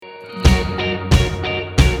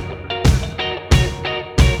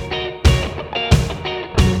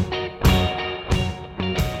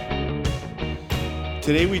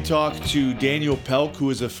Today we talked to Daniel Pelc, who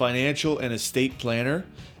is a financial and estate planner,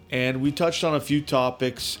 and we touched on a few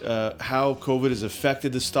topics, how COVID has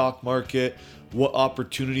affected the stock market, what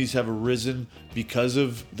opportunities have arisen because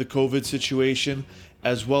of the COVID situation,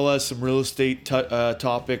 as well as some real estate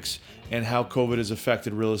topics and how COVID has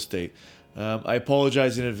affected real estate. I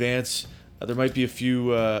apologize in advance. There might be a few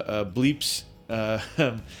bleeps,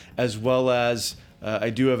 as well as I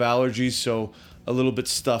do have allergies, so a little bit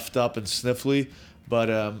stuffed up and sniffly.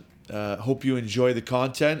 But hope you enjoy the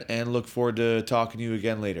content and look forward to talking to you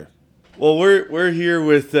again later. Well, we're here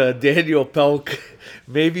with Daniel Pelc.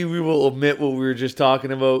 Maybe we will omit what we were just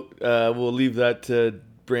talking about. We'll leave that to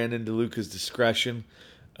Brandon DeLuca's discretion.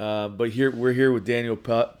 But we're here with Daniel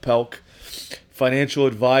Pelc, financial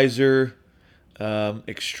advisor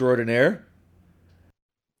extraordinaire.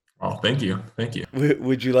 Oh, thank you.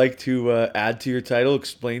 Would you like to add to your title?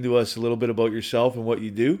 Explain to us a little bit about yourself and what you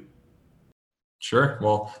do? Sure.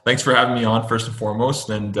 Well, thanks for having me on first and foremost.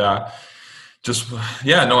 And I've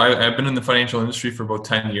been in the financial industry for about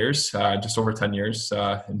 10 years, just over 10 years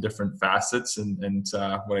in different facets. And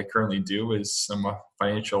what I currently do is I'm a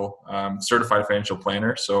certified financial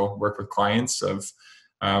planner. So work with clients of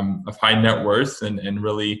high net worth and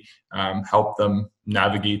really help them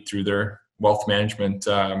navigate through their wealth management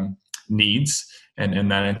needs. And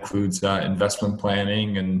that includes investment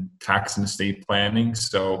planning and tax and estate planning.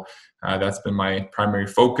 So that's been my primary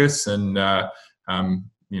focus, and that's kind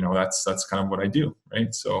of what I do,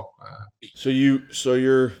 right? So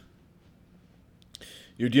you're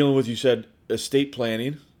dealing with, you said, estate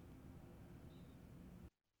planning.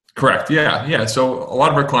 Correct. Yeah. So a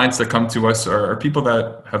lot of our clients that come to us are people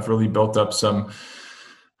that have really built up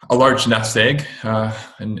a large nest egg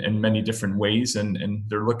in many different ways, and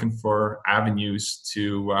they're looking for avenues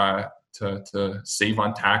to save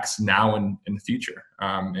on tax now and in the future.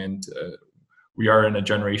 We are in a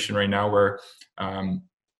generation right now where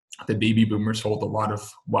the baby boomers hold a lot of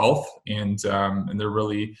wealth, and they're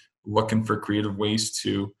really looking for creative ways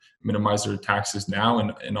to minimize their taxes now,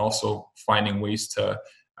 and also finding ways to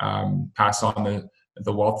pass on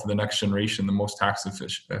the wealth to the next generation the most tax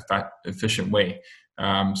efficient way.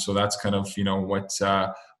 So that's kind of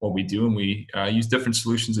what we do, and we use different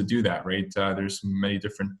solutions to do that. Right? There's many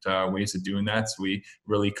different ways of doing that. So we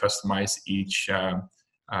really customize each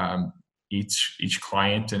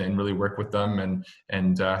client and really work with them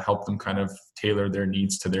and help them kind of tailor their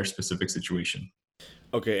needs to their specific situation.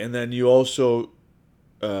 Okay, and then you also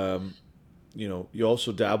dabble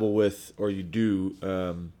with, or you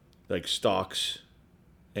do like stocks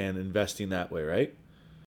and investing that way, right?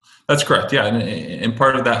 That's correct. Yeah, and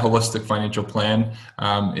part of that holistic financial plan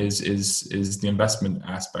is the investment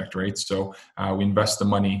aspect, right? So we invest the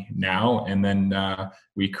money now, and then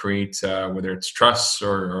we create whether it's trusts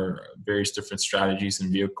or various different strategies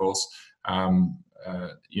and vehicles.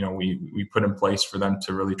 We put in place for them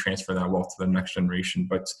to really transfer that wealth to the next generation.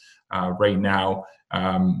 But right now,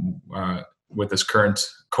 with this current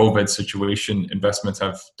COVID situation, investments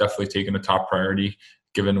have definitely taken a top priority,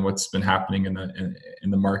 given what's been happening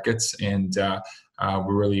in the markets, and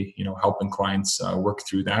we're really helping clients work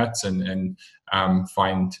through that and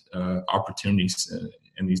find opportunities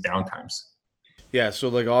in these downtimes. Yeah, so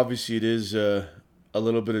like obviously it is a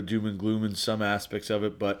little bit of doom and gloom in some aspects of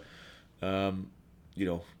it, but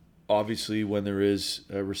obviously when there is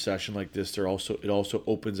a recession like this, it also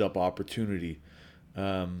opens up opportunity.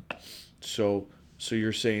 So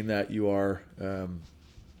you're saying that you are.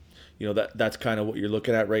 That's kind of what you're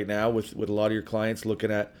looking at right now with a lot of your clients,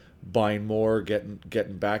 looking at buying more,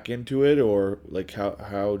 getting back into it, or like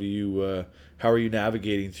how are you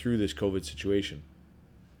navigating through this COVID situation?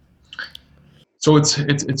 So it's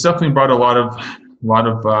definitely brought a lot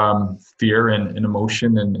of fear and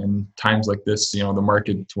emotion, and times like this, the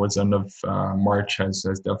market towards the end of March has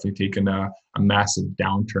definitely taken a massive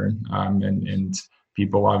downturn, and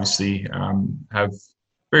people obviously have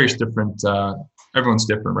various different. Everyone's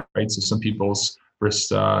different, right? So some people's risk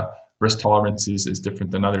tolerance is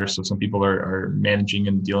different than others. So some people are managing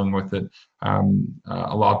and dealing with it a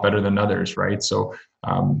lot better than others, right? So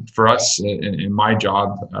for us, in my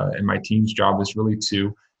job, and my team's job, is really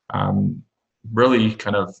to really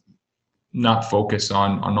kind of not focus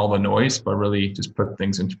on all the noise, but really just put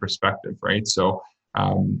things into perspective, right? So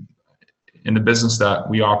in the business that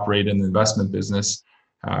we operate in, the investment business,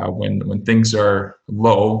 when things are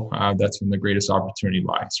low, that's when the greatest opportunity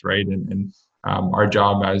lies, right? And our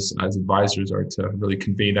job as advisors are to really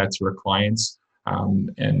convey that to our clients.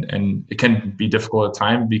 And it can be difficult at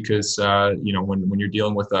times because when you're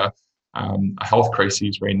dealing with a health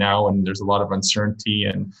crisis right now, and there's a lot of uncertainty,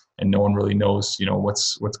 and no one really knows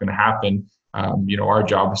what's going to happen. our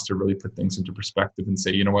job is to really put things into perspective and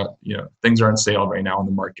say, you know what, things are on sale right now in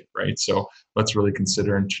the market, right? So let's really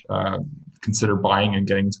consider buying and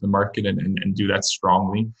getting into the market and do that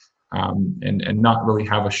strongly, and not really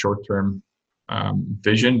have a short-term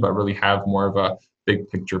vision, but really have more of a big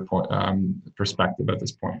picture perspective at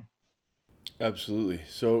this point. Absolutely.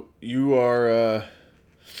 So you are,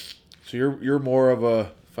 you're more of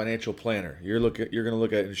a financial planner. You're going to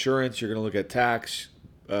look at insurance. You're going to look at tax,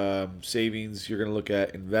 savings. You're going to look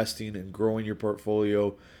at investing and growing your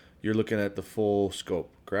portfolio. You're looking at the full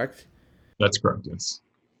scope, correct? That's correct. Yes.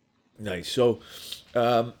 Nice. So,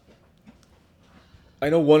 I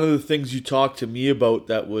know one of the things you talked to me about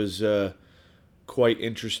that was quite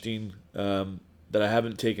interesting, that I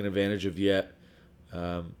haven't taken advantage of yet.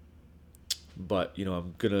 But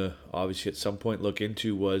I'm gonna obviously at some point look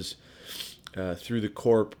into was through the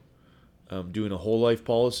corp, doing a whole life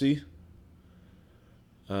policy.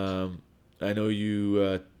 I know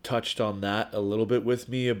you touched on that a little bit with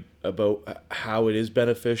me about how it is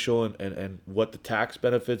beneficial and what the tax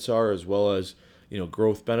benefits are, as well as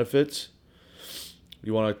growth benefits.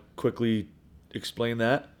 You want to quickly explain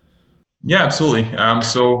that? Yeah, absolutely.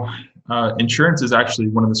 So insurance is actually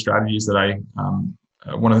one of the strategies that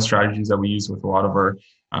we use with a lot of our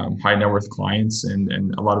high net worth clients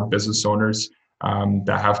and a lot of business owners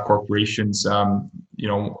that have corporations. One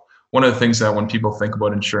of the things that when people think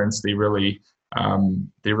about insurance, they really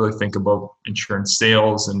think about insurance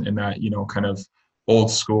sales and that kind of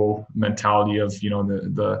old school mentality of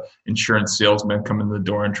the insurance salesman coming in the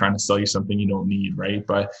door and trying to sell you something you don't need, right?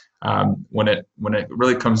 But when it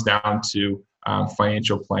really comes down to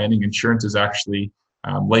financial planning, insurance is actually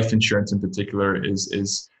life insurance in particular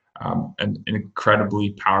is an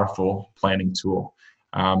incredibly powerful planning tool,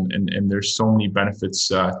 and there's so many benefits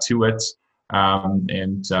to it,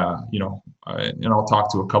 and I'll talk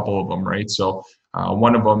to a couple of them, right? So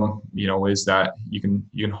one of them, is that you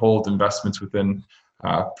can hold investments within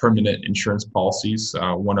permanent insurance policies.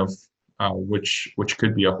 One of which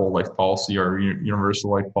could be a whole life policy or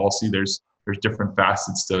universal life policy. There's different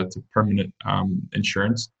facets to permanent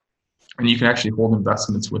insurance, and you can actually hold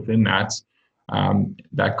investments within that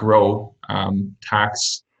that grow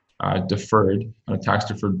tax deferred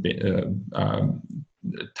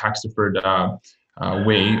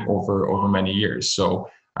way over many years. So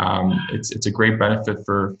it's a great benefit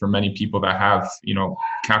for many people that have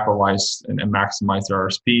capitalized and maximized their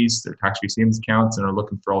RSPs, their tax-free savings accounts, and are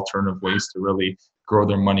looking for alternative ways to really grow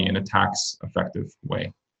their money in a tax effective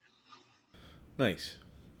way. Nice.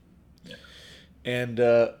 Yeah. And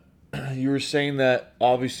you were saying that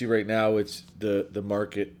obviously right now it's the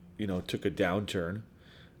market took a downturn.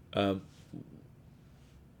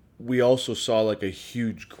 We also saw like a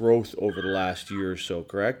huge growth over the last year or so,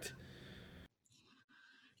 correct?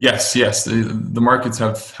 Yes. The markets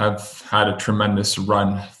have had a tremendous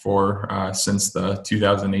run for since the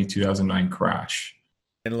 2008-2009 crash.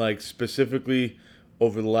 And like specifically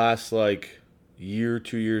over the last like year,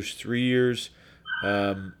 2 years, 3 years,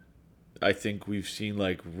 I think we've seen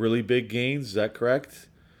like really big gains. Is that correct?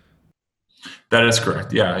 That is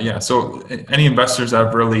correct. Yeah. So any investors that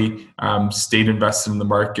have really stayed invested in the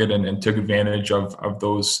market and took advantage of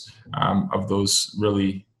those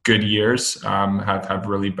really good years have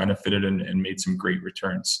really benefited and made some great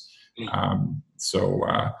returns.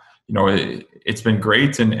 It's been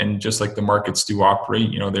great, and just like the markets do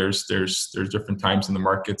operate, there's different times in the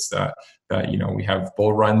markets that we have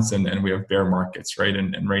bull runs and we have bear markets, right?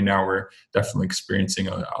 And right now we're definitely experiencing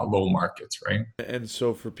a low market, right? And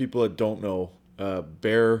so for people that don't know,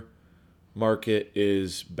 bear market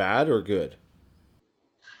is bad or good?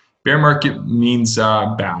 Bear market means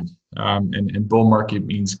bad, and bull market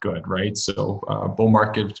means good, right? So bull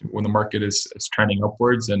market when the market is trending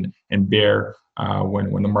upwards, and bear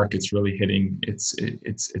when the market's really hitting its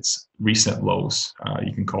recent lows.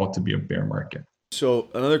 You can call it to be a bear market. So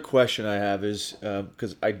another question I have is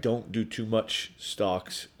because I don't do too much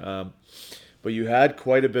stocks, but you had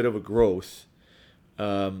quite a bit of a growth,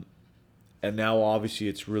 and now obviously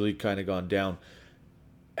it's really kind of gone down.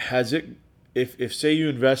 Has it? If say you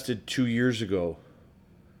invested 2 years ago,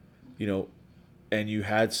 and you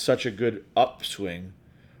had such a good upswing,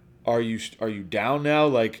 are you down now?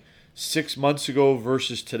 Like 6 months ago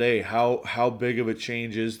versus today, how big of a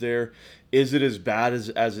change is there? Is it as bad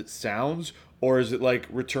as it sounds, or is it like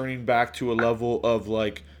returning back to a level of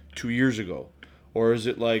like 2 years ago, or is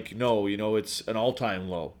it like no, it's an all-time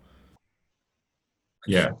low?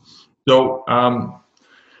 Yeah. So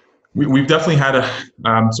we've definitely had a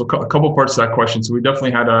couple parts to that question. So we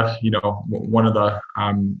definitely had one of the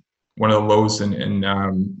lows in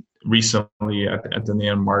recently at the end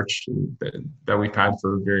of March that we've had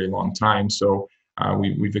for a very long time. So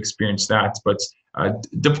we've experienced that, but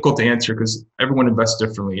difficult to answer because everyone invests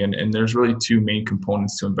differently, and there's really two main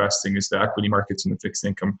components to investing: is the equity markets and the fixed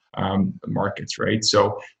income markets, right?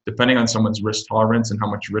 So depending on someone's risk tolerance and how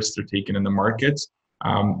much risk they're taking in the markets,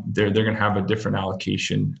 they're going to have a different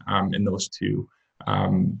allocation in those two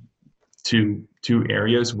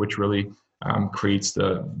areas, which really creates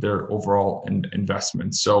their overall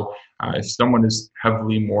investment. So if someone is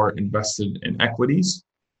heavily more invested in equities,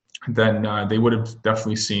 then they would have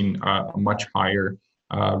definitely seen a much higher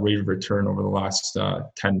rate of return over the last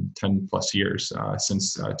 10 plus years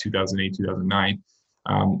since 2008, 2009.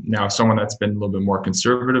 Now, someone that's been a little bit more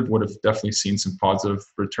conservative would have definitely seen some positive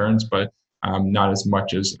returns, but not as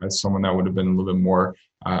much as someone that would have been a little bit more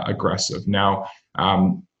aggressive. Now,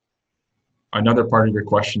 another part of your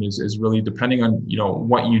question is really depending on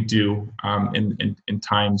what you do in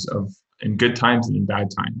times in good times and in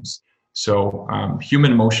bad times. So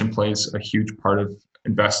human emotion plays a huge part of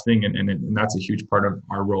investing, and that's a huge part of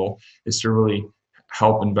our role, is to really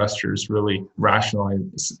help investors really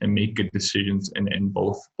rationalize and make good decisions in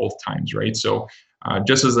both times, right? So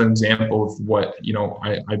just as an example of what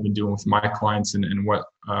I've been doing with my clients and what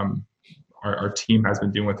our team has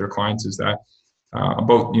been doing with their clients is that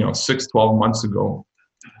about 6-12 months ago,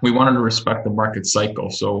 we wanted to respect the market cycle.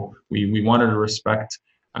 So we wanted to respect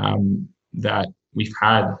that we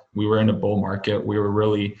were in a bull market. We were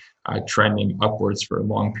really trending upwards for a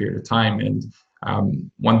long period of time. And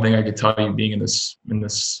one thing I could tell you, being in this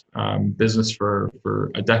business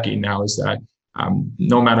for a decade now, is that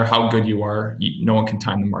no matter how good you are, no one can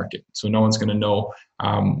time the market. So no one's going to know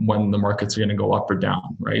when the markets are going to go up or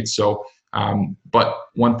down, right? So, but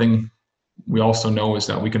one thing we also know is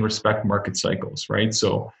that we can respect market cycles, right?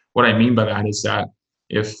 So what I mean by that is that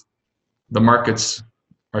if the markets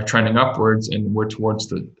are trending upwards and we're towards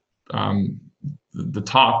the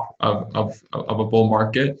top of a bull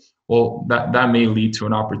market, well, that may lead to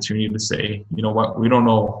an opportunity to say, you know what, we don't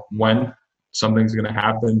know when something's going to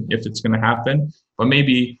happen, if it's going to happen, but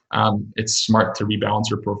maybe it's smart to rebalance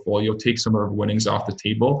your portfolio, take some of our winnings off the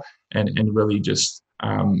table, and really just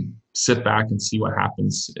sit back and see what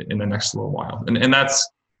happens in the next little while. And that's,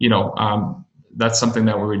 that's something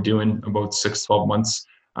that we were doing about 6-12 months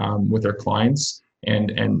with our clients.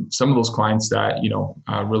 And some of those clients that,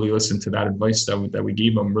 really listened to that advice that we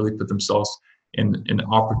gave them, really put themselves in an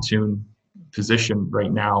opportune position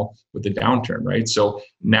right now with the downturn, right? So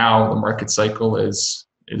now the market cycle is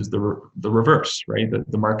the reverse, right?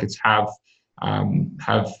 The markets have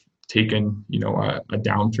taken, a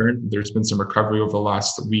downturn. There's been some recovery over the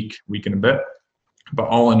last week and a bit, but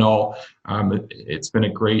all in all, it's been a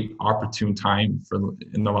great opportune time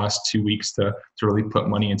in the last 2 weeks to really put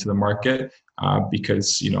money into the market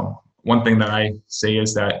because, one thing that I say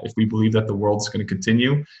is that if we believe that the world's going to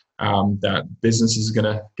continue, that business is going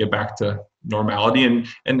to get back to normality,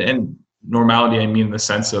 and normality, I mean in the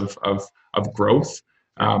sense of growth,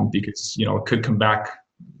 because it could come back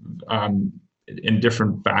in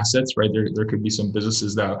different facets, right? There could be some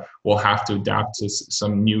businesses that will have to adapt to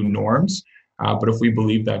some new norms. But if we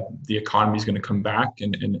believe that the economy is going to come back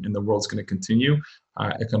and the world's going to continue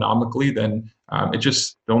economically, then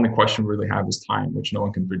the only question we really have is time, which no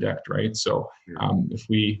one can predict, right? So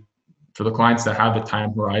for the clients that have the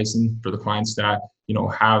time horizon, for the clients that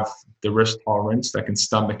have the risk tolerance that can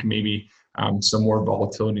stomach maybe some more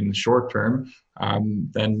volatility in the short term,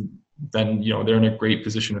 then they're in a great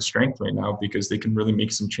position of strength right now because they can really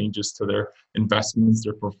make some changes to their investments,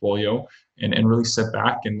 their portfolio, and really sit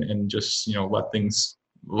back and just let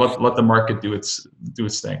the market do its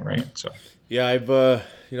thing, right? So yeah,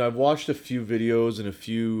 I've watched a few videos and a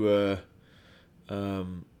few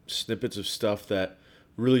snippets of stuff that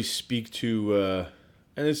really speak to,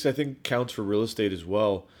 and this I think counts for real estate as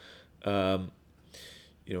well. In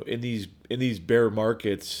these bear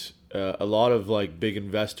markets, a lot of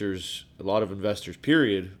investors,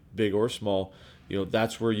 period, big or small,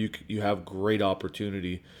 that's where you have great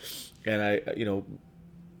opportunity. And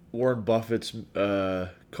Warren Buffett's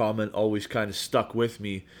comment always kind of stuck with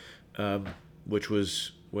me, which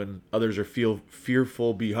was, when others are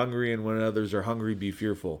fearful, be hungry, and when others are hungry, be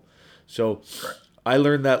fearful. So I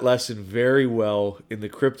learned that lesson very well in the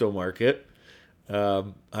crypto market.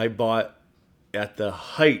 I bought at the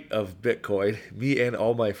height of Bitcoin, me and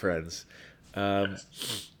all my friends. I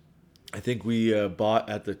think we bought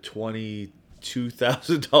at the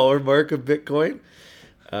 $22,000 mark of Bitcoin.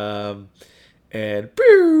 And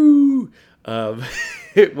pew,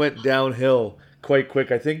 it went downhill quite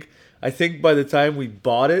quick. I think by the time we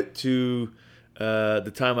bought it to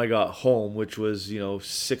The time I got home, which was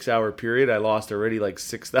 6 hour period, I lost already like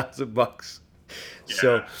 $6,000.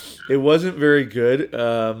 So Yeah. it wasn't very good.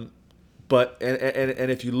 But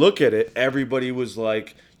and if you look at it, everybody was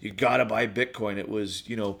like, you gotta buy Bitcoin. It was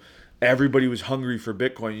everybody was hungry for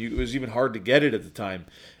Bitcoin. It was even hard to get it at the time,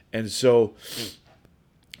 and so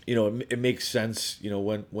it makes sense.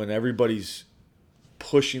 When everybody's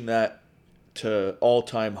pushing that to all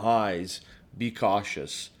time highs, be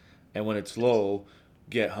cautious, and when it's low,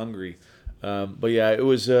 get hungry. But yeah, it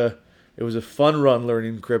was a fun run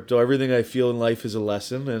learning crypto. Everything I feel in life is a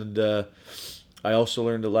lesson, and I also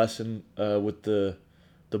learned a lesson with the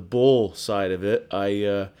bull side of it.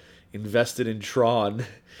 I invested in Tron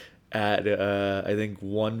at I think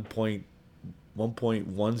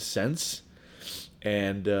 1.1 cents,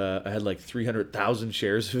 and I had like 300,000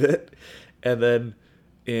 shares of it, and then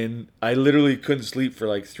I literally couldn't sleep for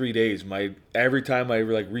like 3 days. My every time I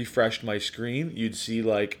like refreshed my screen, you'd see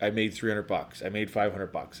like I made $300, I made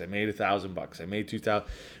 $500, I made $1,000, I made 2,000.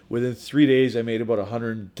 Within 3 days, I made about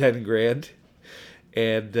 110 grand,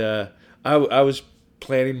 and I was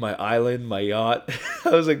planning my island, my yacht. I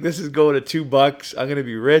was like, this is going to $2. I'm gonna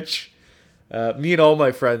be rich. Me and all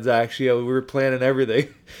my friends actually, we were planning everything,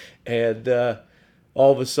 and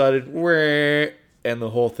all of a sudden, and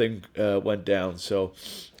the whole thing went down. So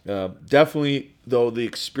definitely, though, the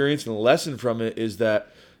experience and the lesson from it is that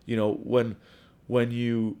when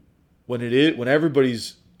you when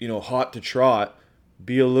everybody's hot to trot,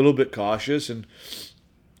 be a little bit cautious, and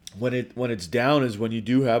when it's down is when you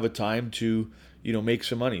do have a time to make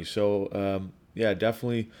some money. So yeah,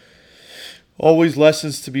 definitely always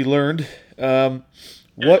lessons to be learned.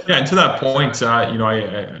 What? Yeah, and to that point,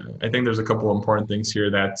 I think there's a couple of important things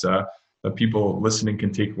here that people listening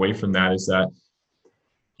can take away from that is that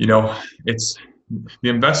it's the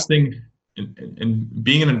investing in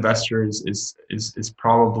being an investor is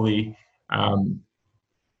probably um,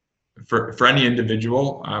 for any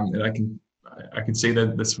individual, and I can say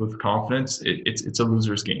that this with confidence. It's a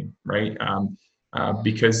loser's game, right?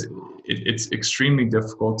 Because it's extremely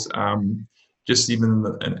difficult. Just even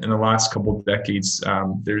in the last couple of decades,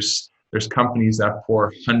 there's companies that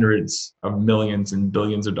pour hundreds of millions and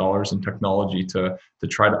billions of dollars in technology to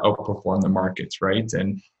try to outperform the markets, right?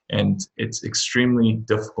 And it's extremely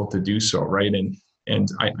difficult to do so, right?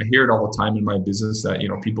 And I hear it all the time in my business that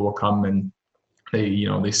people will come and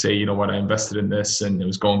they say, what, I invested in this and it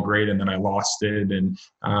was going great and then I lost it. And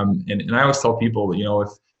I always tell people,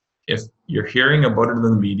 if you're hearing about it in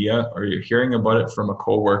the media or you're hearing about it from a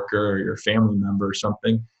coworker or your family member or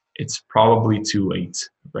something, it's probably too late,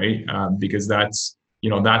 right? Because that's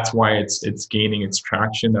why it's gaining its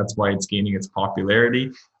traction. That's why it's gaining its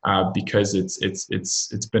popularity, because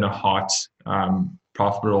it's been a hot,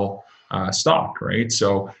 profitable stock, right?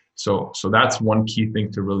 So that's one key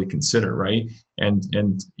thing to really consider, right? And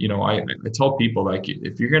I tell people, like,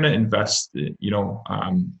 if you're going to invest,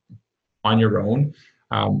 on your own,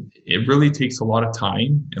 it really takes a lot of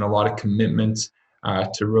time and a lot of commitment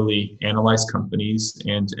to really analyze companies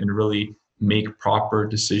and really make proper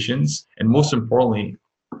decisions, and most importantly,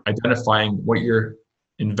 identifying what your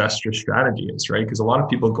investor strategy is, right? Because a lot of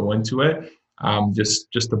people go into it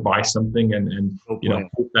just to buy something and No plan.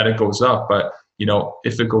 hope that it goes up, but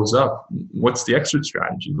if it goes up, what's the exit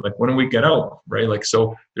strategy? Like, when do we get out, right? Like,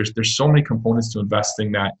 so there's so many components to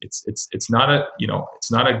investing that it's not a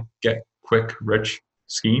get quick rich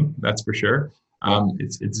scheme, that's for sure.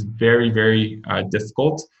 It's very, very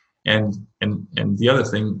difficult. And the other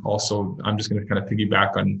thing also, I'm just going to kind of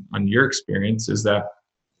piggyback on your experience, is that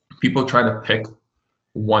people try to pick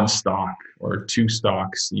one stock or two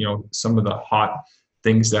stocks, some of the hot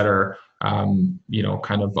things that are,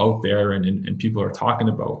 kind of out there and people are talking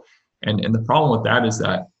about. And the problem with that is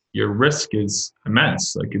that your risk is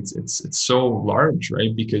immense. Like, it's so large,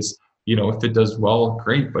 right? Because, if it does well,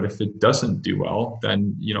 great. But if it doesn't do well,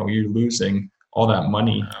 then, you're losing all that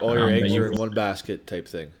money All your that eggs are you in one basket type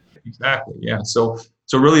thing. exactly. Yeah. So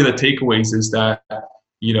really the takeaways is that,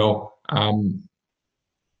 you know, um,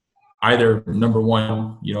 either number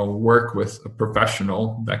one, work with a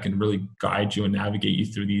professional that can really guide you and navigate you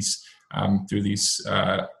through these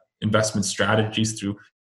investment strategies through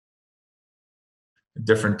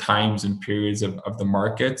different times and periods of the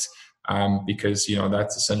market, because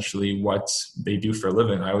that's essentially what they do for a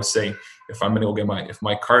living. I always say, if I'm going to go if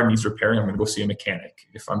my car needs repairing, I'm going to go see a mechanic.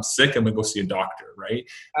 If I'm sick, I'm going to go see a doctor, right?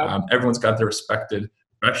 Everyone's got their respected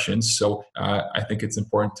professions, so I think it's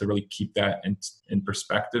important to really keep that in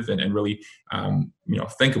perspective and really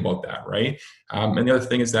think about that, right? And the other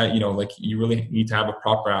thing is that like you really need to have a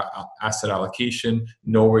proper asset allocation,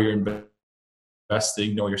 know where you're investing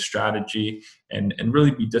investing, know your strategy, and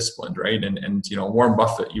really be disciplined, right? And Warren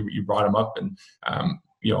Buffett, you brought him up, and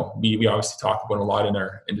we obviously talk about him a lot in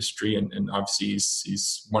our industry, and obviously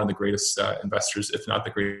he's one of the greatest investors, if not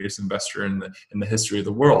the greatest investor in the history of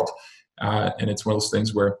the world. And it's one of those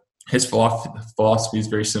things where his philosophy is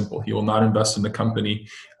very simple. He will not invest in a company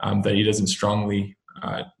that he doesn't strongly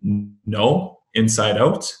know inside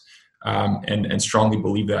out, and strongly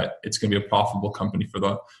believe that it's going to be a profitable company for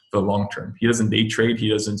the long term. He doesn't day trade. He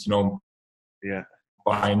doesn't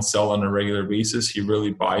buy and sell on a regular basis. He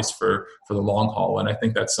really buys for the long haul, and I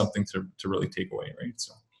think that's something to really take away, right?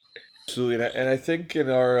 So Absolutely, and I think in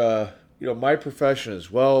our my profession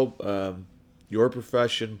as well, your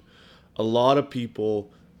profession, a lot of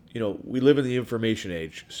people, we live in the information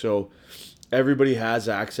age, so everybody has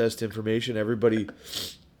access to information. Everybody,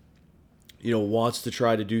 wants to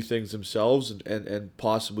try to do things themselves, and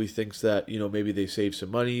possibly thinks that maybe they save some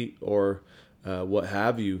money or what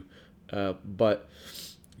have you. But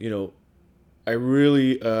I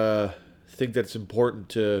really think that it's important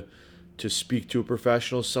to speak to a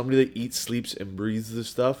professional, somebody that eats, sleeps, and breathes this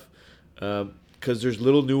stuff, because there's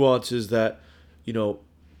little nuances that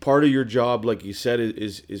part of your job, like you said,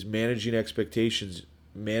 is managing expectations,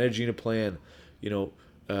 managing a plan,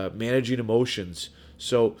 managing emotions.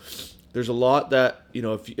 So there's a lot that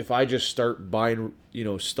if I just start buying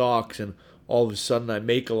stocks and all of a sudden I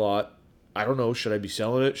make a lot, I don't know, should I be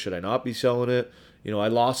selling it? Should I not be selling it? I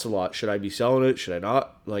lost a lot. Should I be selling it? Should I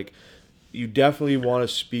not? Like, you definitely want to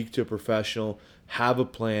speak to a professional, have a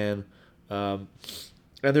plan, and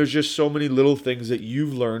there's just so many little things that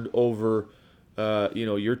you've learned over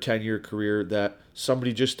your 10-year career that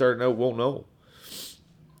somebody just starting out won't know.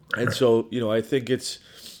 And so I think it's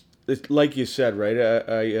like you said, right?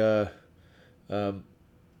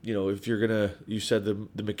 If you're gonna, you said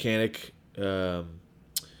the mechanic, little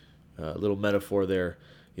metaphor there.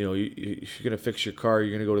 If you're gonna fix your car,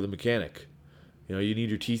 you're gonna go to the mechanic. You need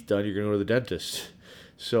your teeth done, you're gonna go to the dentist.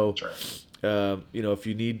 So, if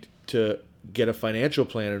you need to get a financial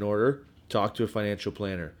plan in order, talk to a financial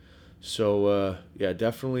planner. So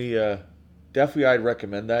definitely I'd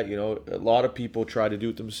recommend that. A lot of people try to do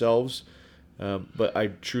it themselves, but I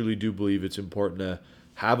truly do believe it's important to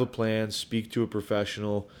have a plan, speak to a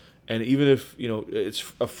professional, and even if it's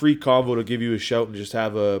a free convo, to give you a shout and just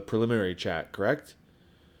have a preliminary chat. Correct?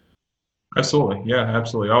 absolutely, yeah,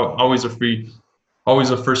 absolutely.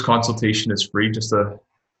 Always a first consultation is free, just to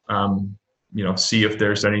see if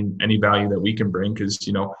there's any value that we can bring, because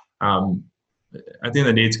at the end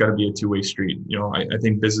of the day, it's got to be a two-way street. I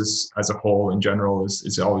think business as a whole in general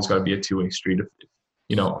is always got to be a two-way street. If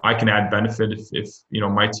I can add benefit, if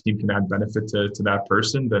my team can add benefit to that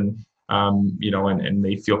person, then and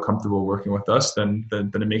they feel comfortable working with us, then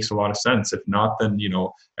it makes a lot of sense. If not, then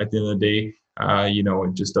at the end of the day,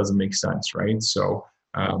 it just doesn't make sense, right? So,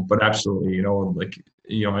 but absolutely,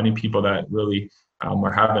 any people that really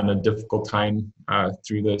are having a difficult time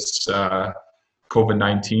through this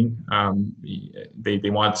COVID-19, they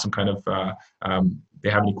want some kind of they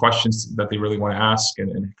have any questions that they really want to ask,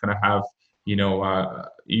 and kind of have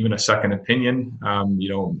even a second opinion,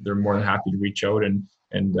 they're more than happy to reach out, and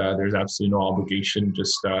there's absolutely no obligation,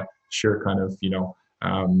 just share kind of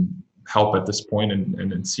help at this point,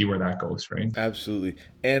 and see where that goes, right? Absolutely.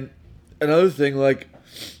 And another thing, like,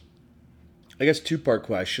 I guess two-part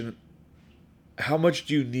question: how much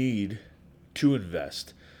do you need to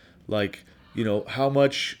invest? Like, how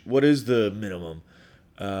much? What is the minimum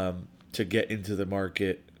to get into the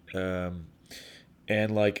market?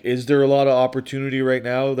 And like, is there a lot of opportunity right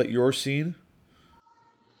now that you're seeing?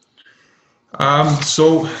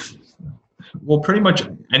 So, well, pretty much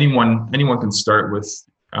anyone can start with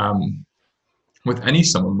any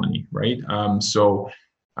sum of money, right?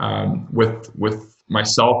 With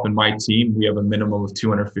myself and my team, we have a minimum of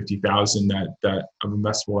 250,000 that of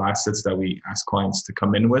investable assets that we ask clients to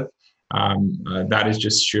come in with. That is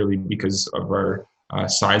just surely because of our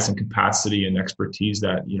size and capacity and expertise,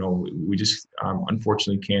 that we just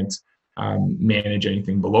unfortunately can't manage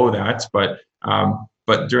anything below that.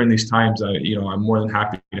 But during these times, I'm more than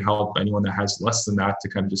happy to help anyone that has less than that, to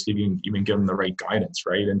kind of just even give them the right guidance,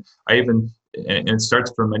 right? And it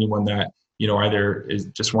starts from anyone that either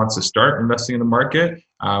just wants to start investing in the market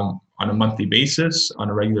on a monthly basis, on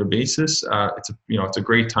a regular basis. It's a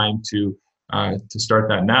great time to start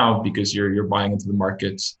that now, because you're buying into the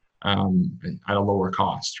markets at a lower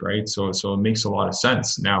cost, right? So it makes a lot of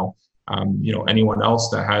sense. Now, anyone else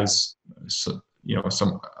that has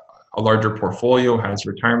a larger portfolio, has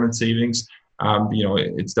retirement savings,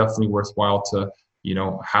 it's definitely worthwhile to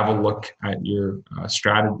have a look at your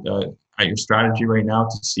strategy right now,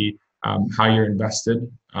 to see how you're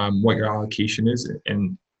invested, what your allocation is,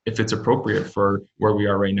 and if it's appropriate for where we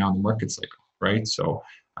are right now in the market cycle, right? So,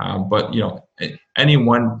 but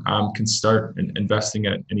anyone can start investing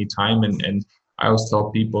at any time, and I always tell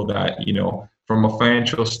people that from a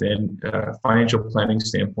financial planning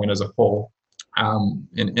standpoint as a whole,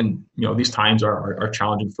 and these times are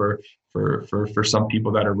challenging for some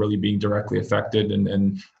people that are really being directly affected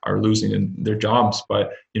and are losing their jobs.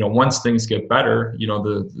 But once things get better,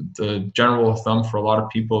 the general thumb for a lot of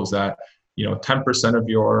people is that 10% of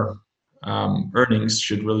your earnings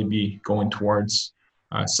should really be going towards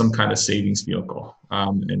some kind of savings vehicle,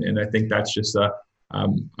 and I think that's just a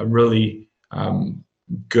really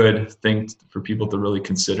good thing for people to really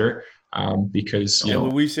consider, because And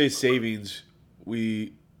when we say savings,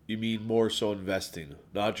 you mean more so investing,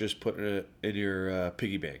 not just putting it in your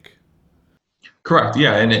piggy bank. correct.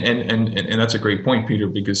 Yeah, and that's a great point, Peter,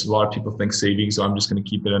 because a lot of people think savings. So I'm just going to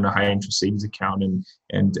keep it in a high interest savings account, and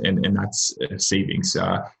that's savings.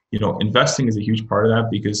 Investing is a huge part of that,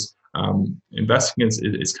 because investing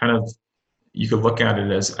is kind of, you could look at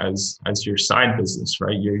it as your side business,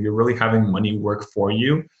 right? You're really having money work for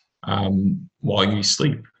you while you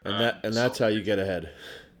sleep. And that's how you get ahead.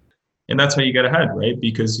 And that's how you get ahead, right?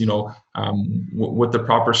 Because with the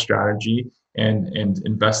proper strategy and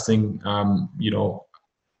investing,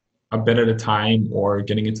 a bit at a time, or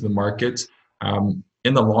getting into the market,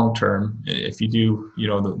 in the long term, if you do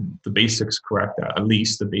the basics correct, at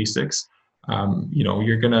least the basics,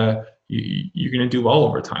 you're gonna do well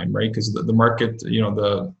over time, right? Because the market,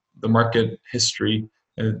 the market history,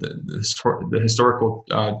 the historical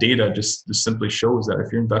data just simply shows that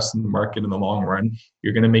if you're investing in the market in the long run,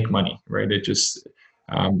 you're going to make money, right? It just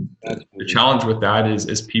the challenge with that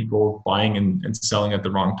is people buying and selling at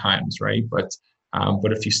the wrong times, right? But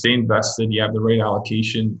if you stay invested, you have the right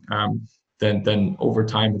allocation, then over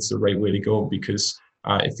time it's the right way to go. Because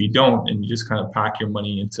if you don't, and you just kind of pack your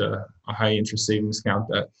money into a high interest savings account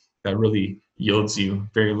that really yields you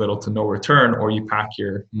very little to no return, or you pack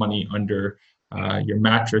your money under your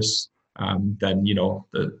mattress, then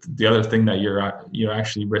the other thing that you're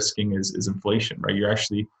actually risking is inflation, right? You're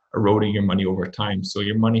actually eroding your money over time. So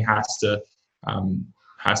your money has to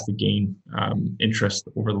gain interest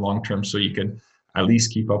over the long term, so you can at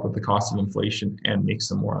least keep up with the cost of inflation and make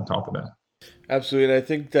some more on top of that. Absolutely, and I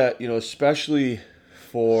think that especially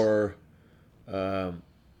for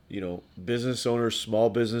business owners, small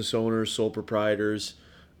business owners, sole proprietors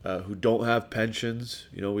who don't have pensions.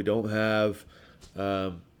 We don't have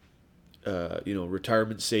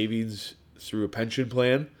retirement savings through a pension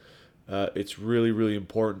plan. It's really, really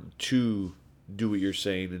important to do what you're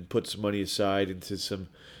saying and put some money aside into some,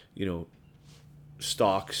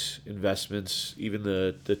 stocks, investments, even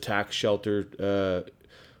the tax shelter,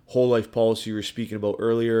 whole life policy you were speaking about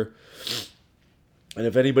earlier. And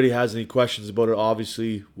if anybody has any questions about it,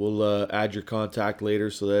 obviously we'll add your contact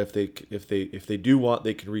later, so that if they do want,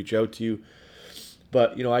 they can reach out to you.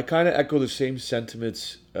 But I kind of echo the same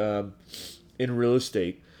sentiments in real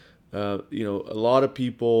estate. A lot of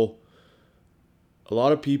people,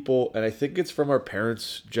 and I think it's from our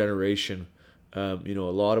parents' generation. A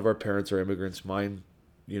lot of our parents are immigrants. Mine,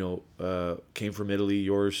 came from Italy.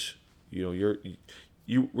 Yours,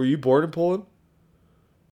 you were you born in Poland?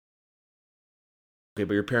 Okay,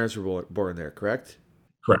 but your parents were born there, correct?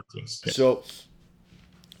 Correct. Yes. Yes. So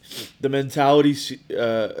the mentality,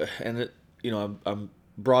 and I'm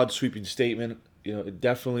broad sweeping statement.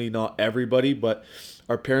 Definitely not everybody, but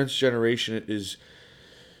our parents' generation is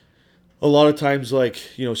a lot of times like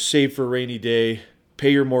save for a rainy day,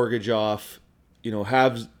 pay your mortgage off,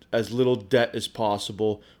 have as little debt as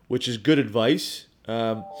possible, which is good advice.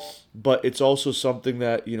 But it's also something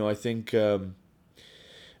that I think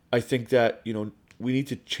that we need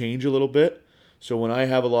to change a little bit. So when I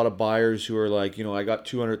have a lot of buyers who are like, I got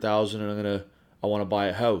 200,000 and I want to buy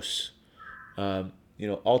a house,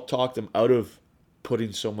 I'll talk them out of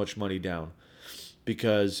putting so much money down,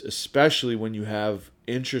 because especially when you have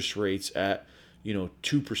interest rates at 2%,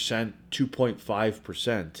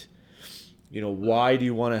 2.5%, why do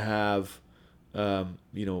you want to have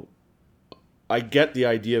I get the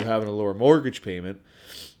idea of having a lower mortgage payment,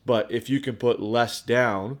 but if you can put less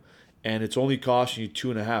down and it's only costing you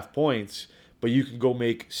 2.5 points, but you can go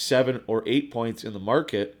make 7 or 8 points in the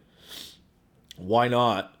market, why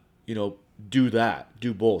not, do that?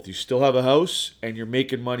 Do both. You still have a house and you're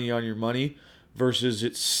making money on your money, versus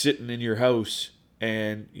it's sitting in your house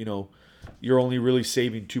and, you're only really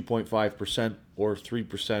saving 2.5% or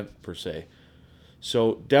 3% per se.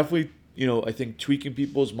 So definitely, I think tweaking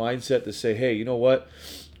people's mindset to say, hey, you know what?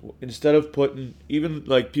 instead of putting, even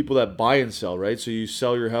like people that buy and sell, right? So you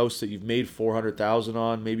sell your house that you've made 400,000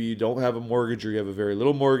 on. Maybe you don't have a mortgage, or you have a very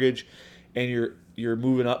little mortgage, and you're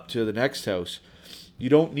moving up to the next house. You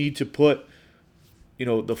don't need to put,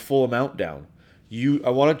 the full amount down. I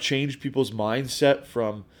want to change people's mindset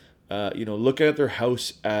from, looking at their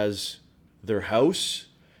house as their house,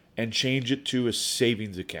 and change it to a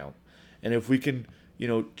savings account. And if we can,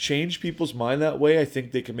 change people's mind that way, I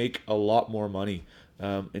think they can make a lot more money,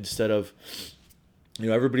 instead of,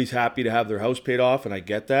 everybody's happy to have their house paid off, and I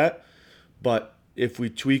get that. But if we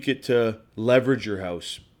tweak it to leverage your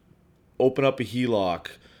house, open up a HELOC,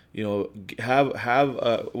 have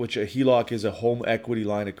which a HELOC is a home equity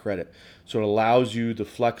line of credit. So it allows you the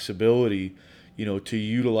flexibility, to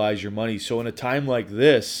utilize your money. So in a time like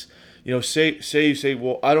this, say you say,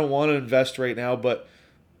 well, I don't want to invest right now, but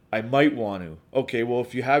I might want to. Okay, well,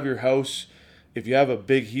 if you have your house, if you have a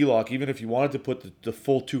big HELOC, even if you wanted to put the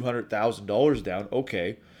full $200,000 down,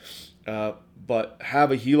 okay, but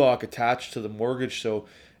have a HELOC attached to the mortgage. So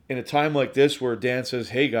in a time like this where Dan says,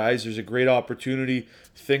 hey guys, there's a great opportunity,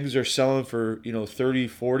 things are selling for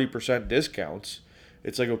 30-40% discounts,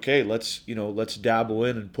 it's like, okay, let's dabble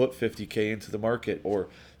in and put 50K into the market, or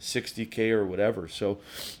 60K or whatever. So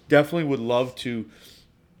definitely would love to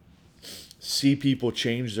see people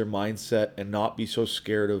change their mindset and not be so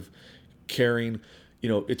scared of carrying.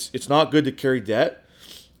 It's not good to carry debt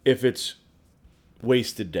if it's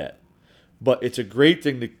wasted debt, but it's a great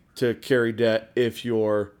thing to carry debt if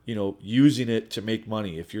you're using it to make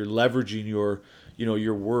money. If you're leveraging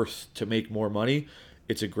your worth to make more money,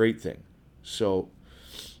 it's a great thing. So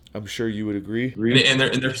I'm sure you would agree. And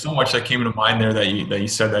there's so much that came to mind there that you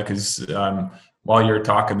said that, because while you're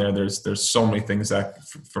talking there's so many things that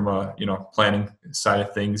from a planning side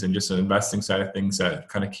of things and just an investing side of things that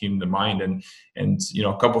kind of came to mind, and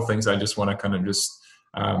a couple of things I just want to kind of just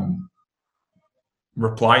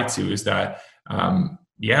reply to is that a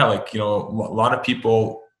lot of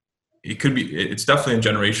people, it's definitely a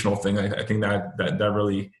generational thing. I think that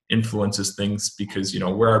really influences things, because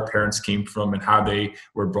where our parents came from and how they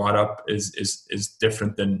were brought up is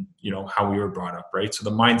different than how we were brought up, right? So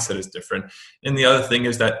the mindset is different. And the other thing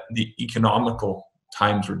is that the economical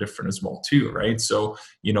times were different as well too, right? So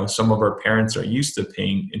some of our parents are used to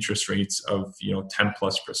paying interest rates of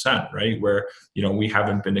 10+%, right? Where we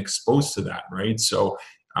haven't been exposed to that, right? So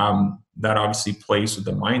that obviously plays with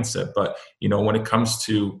the mindset. But when it comes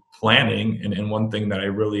to planning, and one thing that I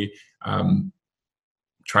really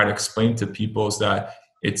try to explain to people is that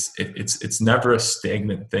it's never a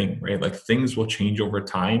stagnant thing, right? Like, things will change over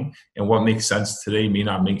time, and what makes sense today may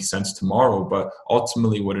not make sense tomorrow. But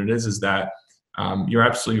ultimately what it is that you're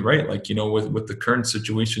absolutely right. Like, with the current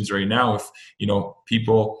situations right now, if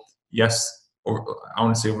people, yes, or I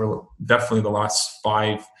want to say over definitely the last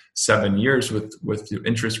 5-7 years with the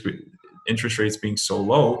interest rates being so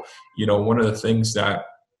low, one of the things that,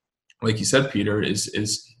 like you said, Peter,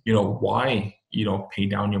 is why pay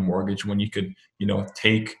down your mortgage when you could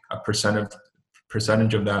take a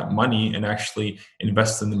percentage of that money and actually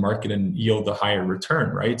invest in the market and yield a higher return,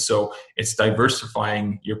 right? So it's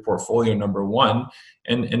diversifying your portfolio, number one,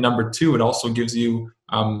 and number two, it also gives you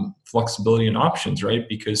flexibility and options, right?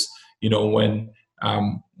 Because when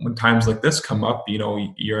times like this come up,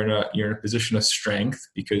 you're in a position of strength,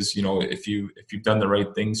 because if you've done the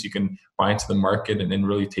right things, you can buy into the market and then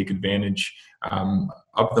really take advantage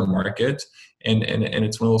of the market, and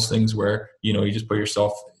it's one of those things where you just put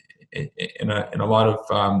yourself in a lot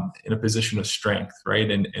of in a position of strength, right?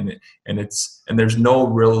 And there's no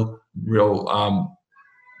real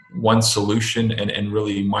one solution and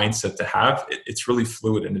really mindset to have. It's really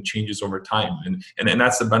fluid, and it changes over time, and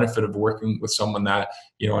that's the benefit of working with someone that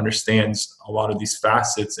understands a lot of these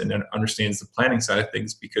facets and then understands the planning side of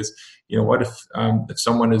things. Because what if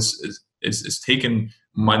someone is taking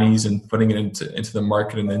monies and putting it into the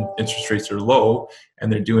market, and then interest rates are low,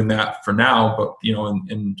 and they're doing that for now, but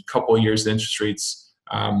in a couple of years the interest rates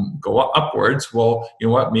go upwards. Well,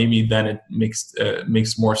 what, maybe then it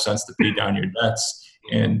makes more sense to pay down your debts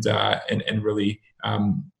and really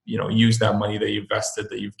use that money that you invested,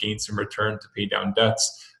 that you've gained some return, to pay down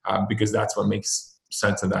debts, because that's what makes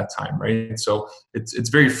sense at that time, right? So it's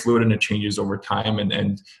very fluid, and it changes over time,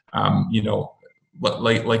 and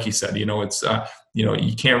like you said, it's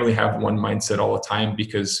you can't really have one mindset all the time,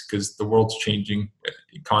 because the world's changing,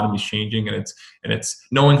 economy's changing, and it's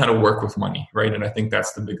knowing how to work with money, right? And I think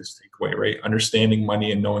that's the biggest takeaway, right? Understanding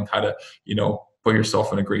money and knowing how to put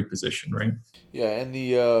yourself in a great position, right? Yeah, and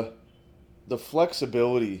the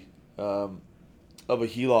flexibility of a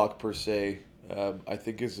HELOC per se, I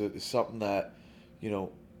think is something that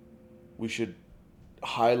we should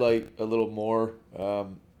highlight a little more.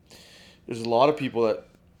 There's a lot of people that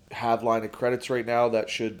have line of credits right now that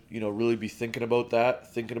should, really be thinking about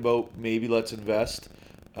that, thinking about maybe let's invest.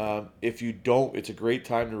 If you don't, it's a great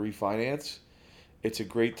time to refinance. It's a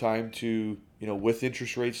great time to, with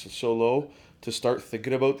interest rates so low, to start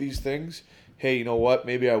thinking about these things. Hey, you know what?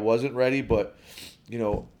 Maybe I wasn't ready, but, you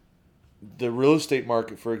know, the real estate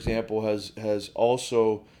market, for example, has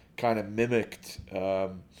also kind of mimicked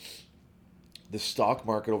the stock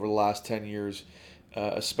market over the last 10 years,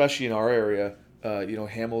 especially in our area.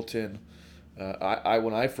 Hamilton. I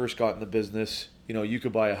when I first got in the business, you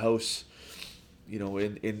could buy a house,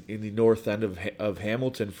 in the north end of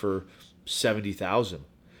Hamilton for 70,000.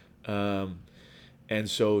 And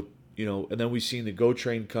so, and then we seen the GO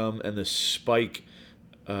train come and the spike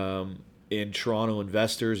in Toronto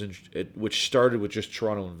investors, which started with just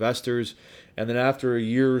Toronto investors. And then after a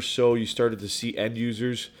year or so, you started to see end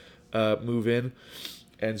users move in.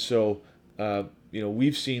 And so,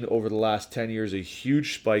 we've seen over the last 10 years a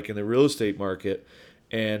huge spike in the real estate market.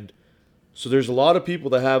 And so there's a lot of people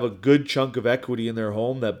that have a good chunk of equity in their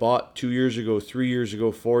home that bought 2 years ago, 3 years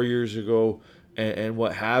ago, 4 years ago, and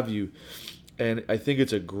what have you. And I think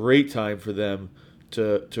it's a great time for them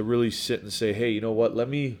to really sit and say, hey, you know what? Let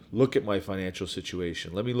me look at my financial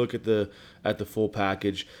situation. Let me look at the full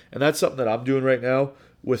package. And that's something that I'm doing right now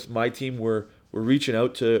with my team. We're reaching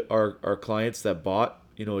out to our clients that bought,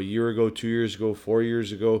 a year ago, 2 years ago, 4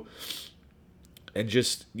 years ago, and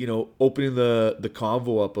just, opening the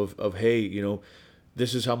convo up of hey,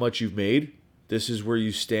 this is how much you've made. This is where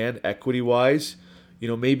you stand equity wise.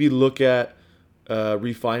 Maybe look at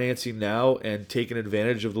refinancing now and taking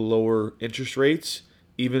advantage of the lower interest rates.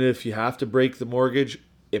 Even if you have to break the mortgage,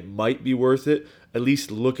 it might be worth it. At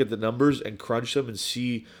least look at the numbers and crunch them and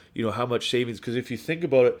see, how much savings. Because if you think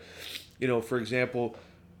about it, for example,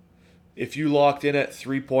 if you locked in at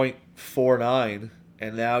 3.49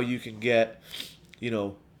 and now you can get,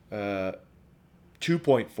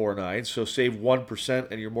 2.49, so save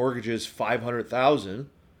 1% and your mortgage is 500,000.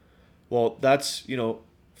 Well, that's,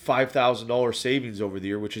 $5,000 savings over the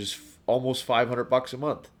year, which is almost $500 a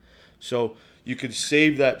month. So you can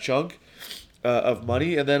save that chunk of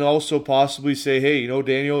money, and then also possibly say, hey,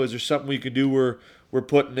 Daniel, is there something we can do where we're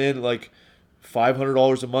putting in like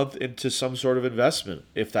 $500 a month into some sort of investment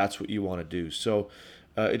if that's what you want to do. So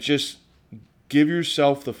it just give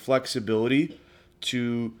yourself the flexibility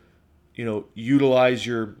to utilize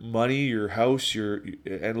your money, your house,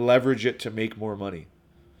 and leverage it to make more money.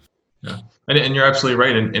 Yeah, and you're absolutely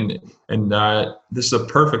right, and this is a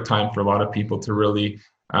perfect time for a lot of people to really.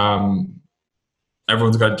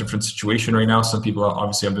 Everyone's got a different situation right now. Some people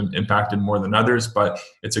obviously have been impacted more than others, but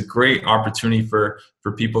it's a great opportunity for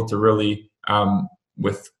people to really,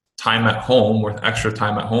 with time at home, with extra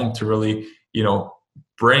time at home, to really,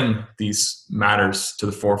 bring these matters to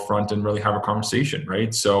the forefront and really have a conversation,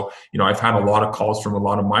 right? So, I've had a lot of calls from a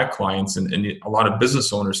lot of my clients and a lot of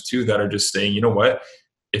business owners too that are just saying, you know what,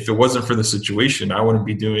 if it wasn't for the situation, I wouldn't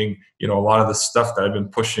be doing, a lot of the stuff that I've been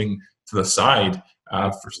pushing to the side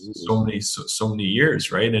for so many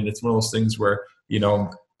years, right? And it's one of those things where,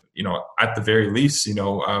 at the very least,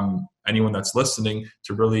 anyone that's listening,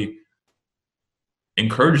 to really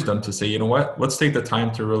encourage them to say, you know what, let's take the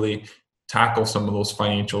time to really tackle some of those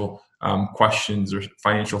financial questions or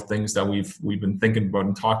financial things that we've been thinking about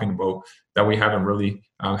and talking about that we haven't really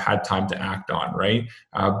had time to act on, right?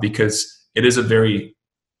 Because it is a very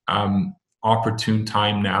opportune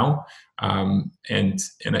time now, and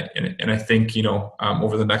I think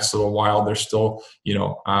over the next little while there's still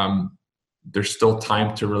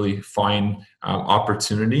time to really find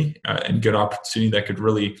opportunity and good opportunity that could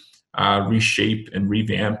really reshape and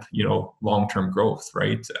revamp long-term growth,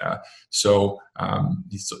 right? So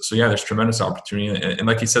yeah, there's tremendous opportunity, and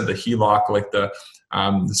like you said, the HELOC, like the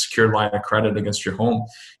secured line of credit against your home,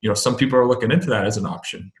 some people are looking into that as an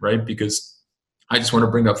option, right? Because I just want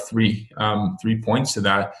to bring up three points to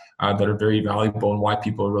that that are very valuable and why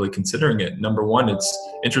people are really considering it. Number one, it's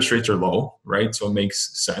interest rates are low, right? So it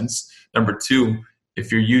makes sense. Number two,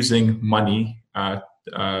 if you're using money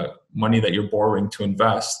that you're borrowing to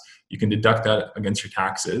invest, you can deduct that against your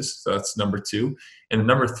taxes. So that's number two. And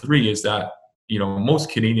number three is that most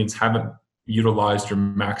Canadians haven't utilized or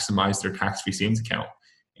maximized their tax-free savings account.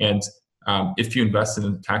 And if you invest in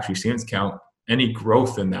a tax-free savings account, any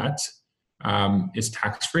growth in that is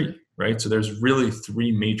tax-free, right? So there's really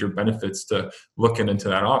three major benefits to looking into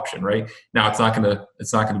that option, right? Now it's not gonna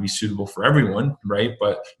be suitable for everyone, right?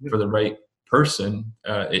 But for the right person,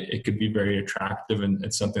 it could be very attractive, and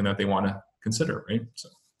it's something that they want to consider, right? So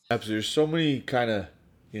absolutely, there's so many kind of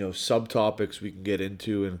subtopics we can get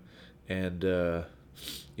into and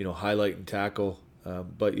highlight and tackle.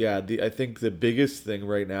 But yeah, I think the biggest thing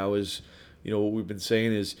right now is, what we've been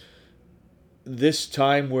saying is this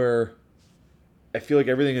time where I feel like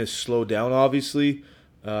everything has slowed down, obviously,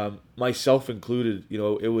 myself included.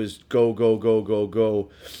 It was go, go, go, go, go.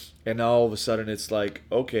 And now all of a sudden it's like,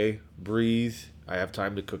 okay, breathe. I have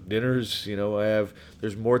time to cook dinners.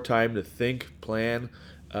 There's more time to think, plan.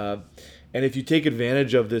 And if you take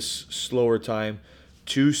advantage of this slower time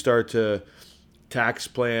to start to tax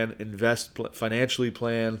plan, invest, financially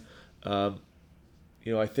plan, I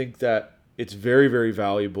think that it's very, very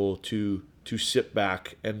valuable to sit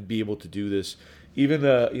back and be able to do this. Even,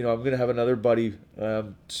 I'm going to have another buddy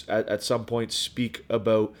at some point speak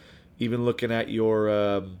about even looking at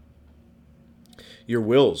your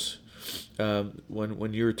wills.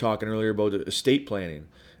 When you were talking earlier about estate planning,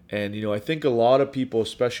 and I think a lot of people,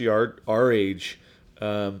 especially our age,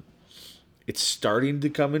 it's starting to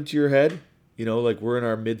come into your head. Like we're in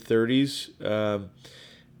our mid-30s,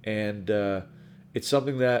 and it's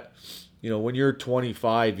something that when you're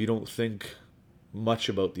 25, you don't think much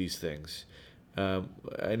about these things.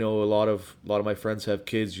 I know a lot of my friends have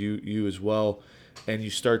kids, you as well, and you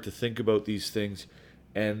start to think about these things.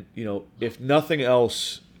 And if nothing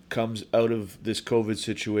else comes out of this COVID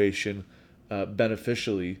situation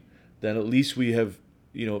beneficially, then at least we have,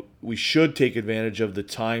 we should take advantage of the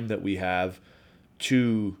time that we have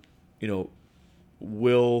to,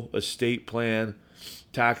 will, estate plan,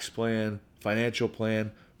 tax plan, financial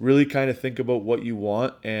plan, really kind of think about what you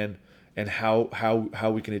want and how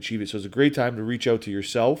we can achieve it. So it's a great time to reach out to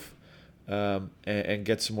yourself and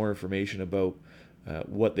get some more information about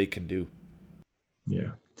what they can do. Yeah.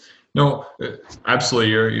 No,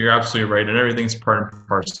 absolutely. You're absolutely right, and everything's part and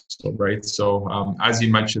parcel, right? So, as you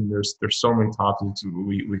mentioned, there's so many topics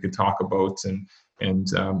we could talk about and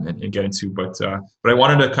get into, but I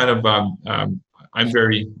wanted to kind of I'm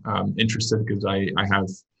very interested because I have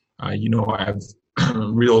I have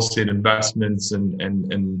real estate investments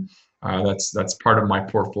and that's part of my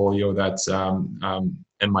portfolio. That's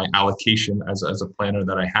and my allocation as a planner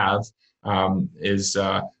that I have is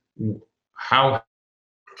how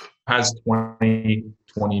has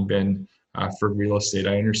 2020 been for real estate?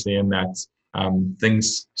 I understand that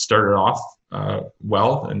things started off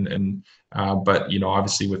well, and but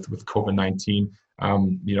obviously with COVID-19,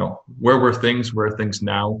 where were things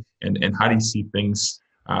now, and how do you see things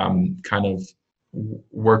kind of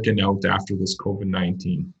working out after this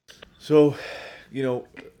COVID-19? So,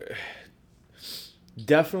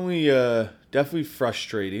 definitely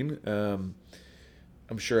frustrating.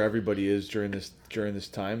 I'm sure everybody is during this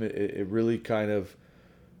time. It really kind of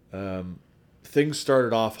things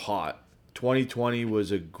started off hot. 2020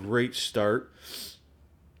 was a great start.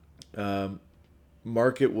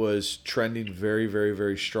 Market was trending very, very,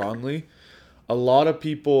 very strongly. A lot of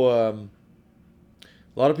people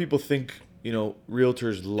think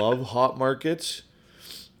realtors love hot markets.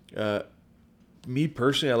 Me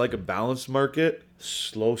personally, I like a balanced market,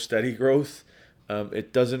 slow, steady growth.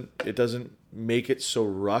 It doesn't make it so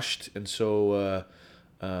rushed and so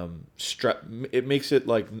it makes it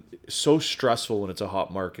like so stressful when it's a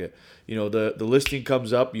hot market. The listing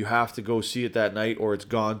comes up, you have to go see it that night, or it's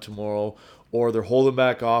gone tomorrow, or they're holding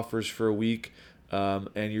back offers for a week,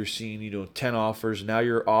 and you're seeing 10 offers. Now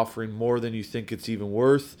you're offering more than you think it's even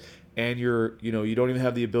worth, and you don't even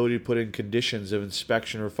have the ability to put in conditions of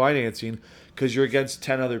inspection or financing because you're against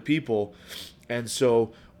 10 other people. And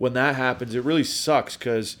so when that happens, it really sucks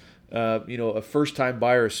because a first-time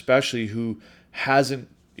buyer, especially who hasn't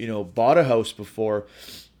bought a house before,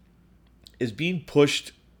 is being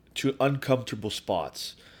pushed to uncomfortable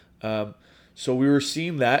spots. So we were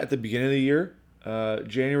seeing that at the beginning of the year.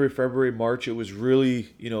 January, February, March, it was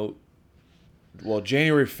really,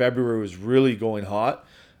 January, February was really going hot.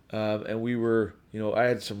 And we were, I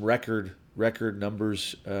had some record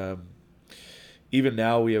numbers. Even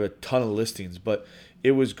now we have a ton of listings, but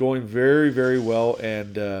it was going very, very well,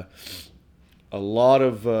 and a lot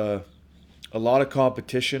of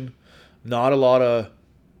competition, not a lot of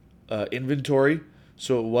inventory.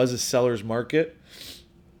 So it was a seller's market,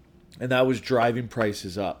 and that was driving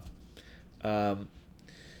prices up. Now,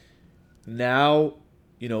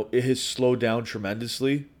 it has slowed down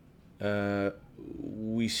tremendously.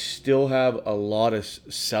 We still have a lot of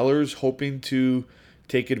sellers hoping to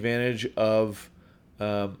take advantage of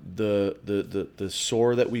the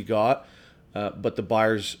SOAR that we got, but the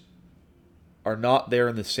buyers are not there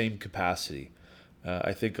in the same capacity.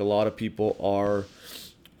 I think a lot of people are,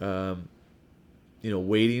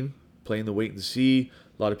 waiting, playing the wait and see.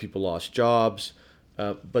 A lot of people lost jobs,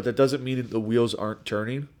 but that doesn't mean that the wheels aren't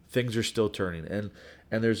turning. Things are still turning, and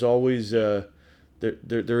there's always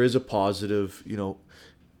there is a positive.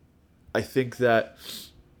 I think that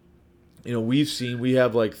we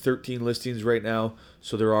have like 13 listings right now,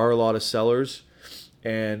 so there are a lot of sellers.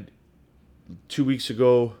 And 2 weeks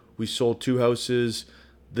ago we sold two houses.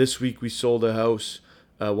 This week we sold a house,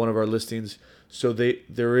 one of our listings. So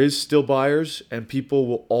there is still buyers, and people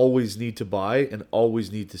will always need to buy and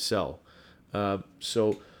always need to sell.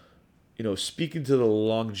 So speaking to the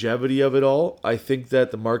longevity of it all, I think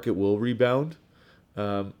that the market will rebound.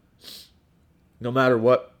 Um, no matter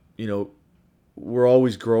what, we're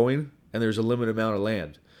always growing, and there's a limited amount of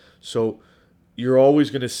land. So you're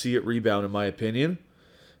always going to see it rebound, in my opinion.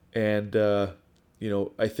 And,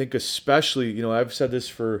 I think especially, I've said this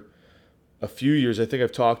for a few years. I think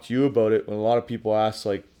I've talked to you about it when a lot of people ask,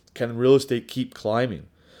 like, can real estate keep climbing?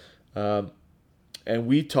 And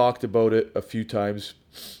we talked about it a few times.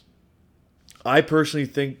 I personally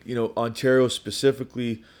think, Ontario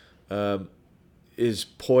specifically is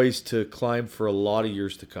poised to climb for a lot of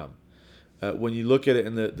years to come. When you look at it,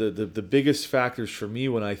 and the biggest factors for me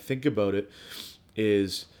when I think about it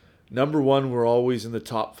is, number one, we're always in the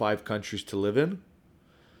top 5 countries to live in.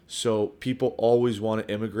 So people always want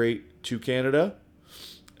to immigrate to Canada.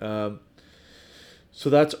 So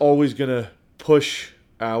that's always going to push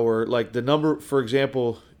like the number, for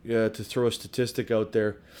example, to throw a statistic out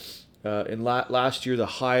there, in last year, the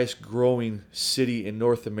highest growing city in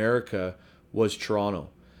North America was Toronto.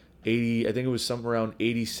 I think it was somewhere around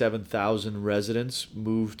 87,000 residents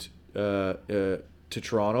moved to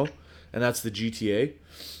Toronto, and that's the GTA.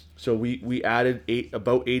 So we added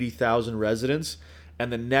about 80,000 residents,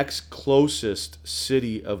 and the next closest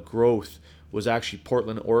city of growth was actually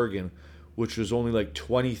Portland, Oregon, which was only like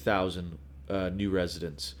 20,000 new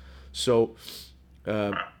residents. So,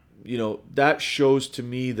 that shows to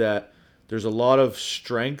me that there's a lot of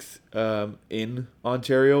strength in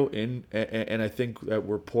Ontario, and I think that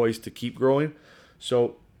we're poised to keep growing.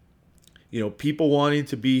 So, people wanting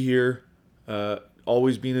to be here,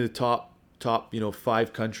 always being in the top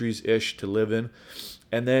 5 countries ish to live in,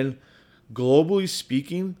 and then globally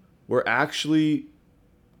speaking, we're actually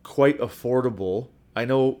quite affordable. I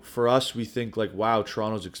know for us, we think like, wow,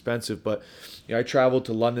 Toronto's expensive, but I traveled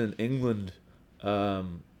to London, England,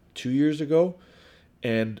 2 years ago,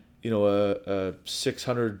 and a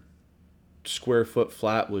 600 square foot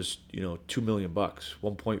flat was $2 million,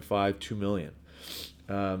 1.5, 2 million.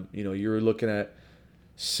 You're looking at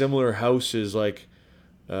similar houses like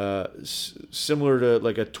similar to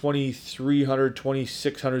like a 2,300,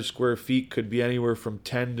 2,600 square feet could be anywhere from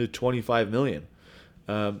 10 to 25 million.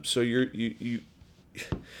 So you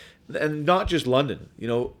and not just London,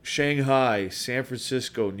 Shanghai, San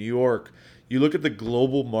Francisco, New York. You look at the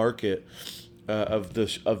global market of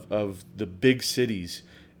the big cities,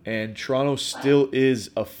 and Toronto still is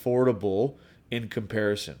affordable in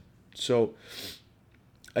comparison. So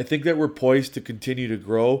I think that we're poised to continue to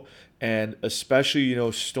grow, and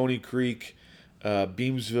especially Stony Creek,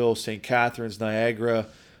 Beamsville, St. Catharines, Niagara.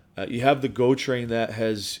 You have the GO train that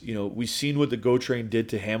has we've seen what the GO train did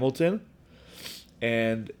to Hamilton,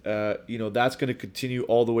 and that's going to continue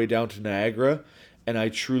all the way down to Niagara. And I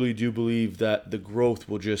truly do believe that the growth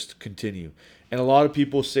will just continue. And a lot of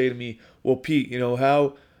people say to me, "Well, Pete,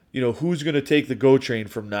 who's going to take the GO train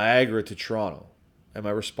from Niagara to Toronto?" And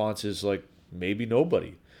my response is like, maybe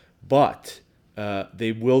nobody, but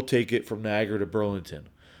they will take it from Niagara to Burlington.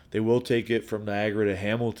 They will take it from Niagara to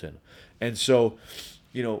Hamilton. And so,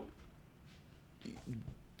 the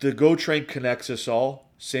GO train connects us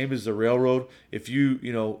all, same as the railroad. If you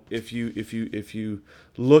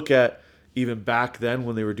look at even back then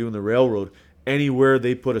when they were doing the railroad, anywhere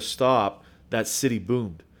they put a stop, that city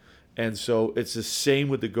boomed. And so it's the same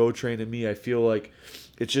with the GO train. To me, I feel like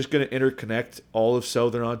it's just going to interconnect all of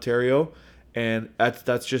Southern Ontario, and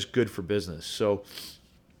that's just good for business. So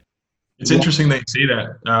It's interesting that you say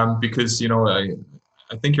that, because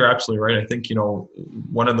I think you're absolutely right. I think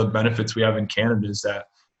one of the benefits we have in Canada is that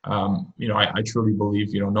I truly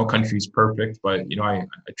believe no country is perfect, but I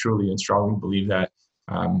truly and strongly believe that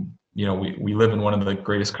we live in one of the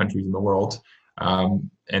greatest countries in the world,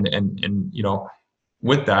 and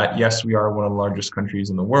with that, yes, we are one of the largest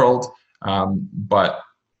countries in the world, but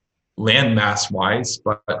land mass wise,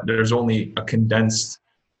 but there's only a condensed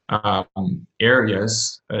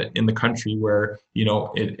areas in the country where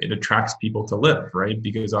it attracts people to live, right?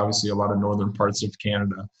 Because obviously a lot of northern parts of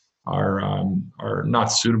Canada are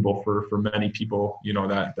not suitable for many people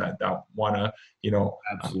that want to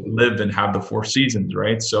live and have the 4 seasons,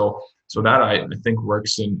 right? So that I think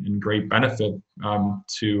works in great benefit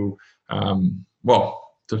to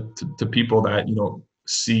people that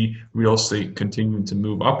see real estate continuing to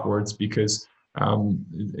move upwards, because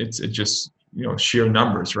it's just, sheer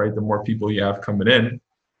numbers, right? The more people you have coming in,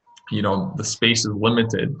 the space is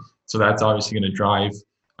limited, so that's obviously going to drive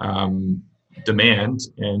demand,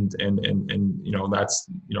 and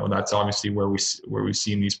that's obviously where we've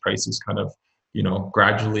seen these prices kind of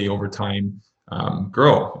gradually over time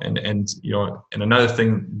grow. And another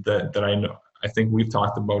thing that I think we've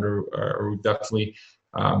talked about, or we've definitely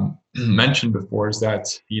mentioned before, is that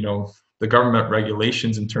the government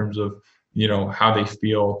regulations in terms of how they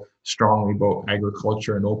feel strongly about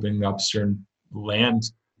agriculture and opening up certain land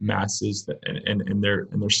masses, and their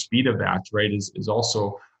speed of that, right, is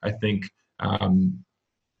also, I think,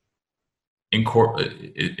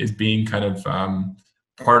 is being kind of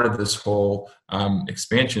part of this whole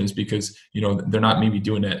expansion, is because they're not maybe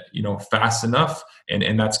doing it fast enough,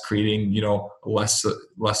 and that's creating less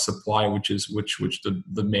supply, which the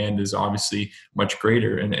demand is obviously much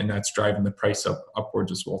greater, and that's driving the price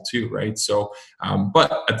upwards as well too, right? So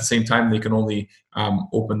but at the same time, they can only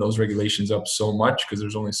open those regulations up so much, because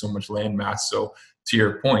there's only so much land mass. So to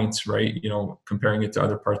your point, right, comparing it to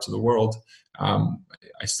other parts of the world,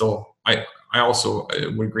 I also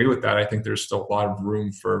would agree with that. I think there's still a lot of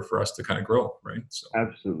room for us to kind of grow, right? So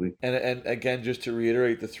Absolutely. And again, just to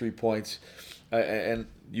reiterate the 3 points, and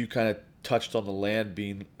you kind of touched on the land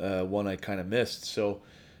being one I kind of missed. So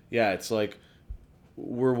yeah, it's like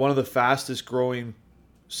we're one of the fastest growing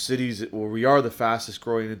cities, or we are the fastest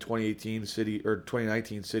growing in 2018 city or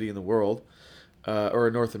 2019 city in the world, or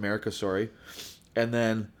in North America, sorry. And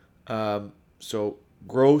then so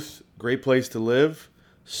growth, great place to live,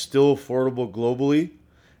 still affordable globally,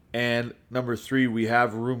 and number three, we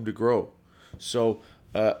have room to grow. So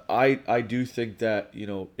I do think that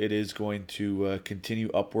it is going to continue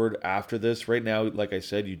upward after this. Right now, like I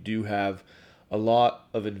said, you do have a lot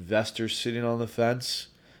of investors sitting on the fence,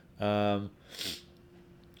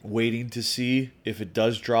 waiting to see if it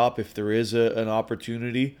does drop, if there is an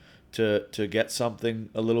opportunity to get something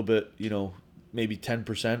a little bit, maybe 10%,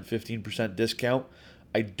 15% discount.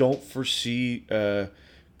 I don't foresee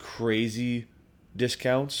crazy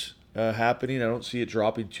discounts happening. I don't see it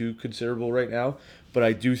dropping too considerable right now, but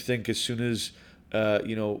I do think as soon as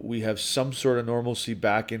we have some sort of normalcy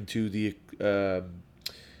back into the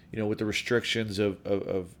with the restrictions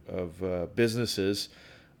of businesses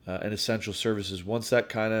and essential services, once that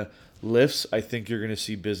kind of lifts, I think you're going to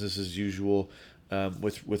see business as usual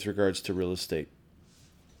with regards to real estate.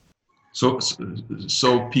 So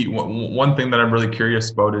Pete, one thing that I'm really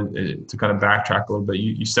curious about is to kind of backtrack a little bit.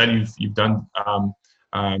 You said you've done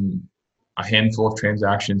a handful of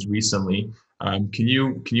transactions recently. Can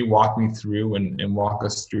you walk me through and walk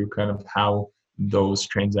us through kind of how those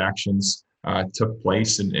transactions took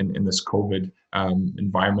place in this COVID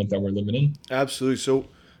environment that we're living in? Absolutely. So,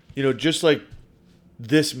 just like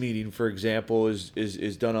this meeting, for example,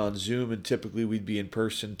 is done on Zoom, and typically we'd be in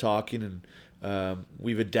person talking, and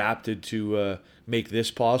we've adapted to make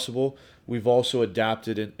this possible. We've also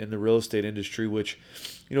adapted in the real estate industry, which,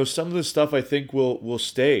 some of the stuff I think will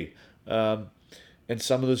stay, and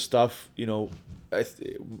some of the stuff,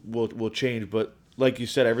 will change. But like you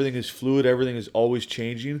said, everything is fluid. Everything is always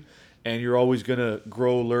changing, and you're always gonna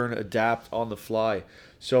grow, learn, adapt on the fly.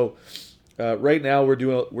 So right now we're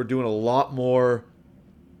doing a lot more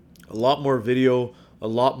video, a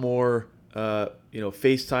lot more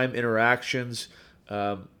FaceTime interactions.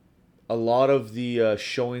 A lot of the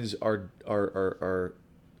showings are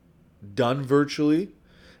done virtually,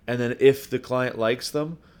 and then if the client likes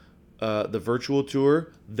them, the virtual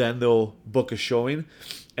tour, then they'll book a showing.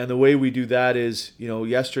 And the way we do that is,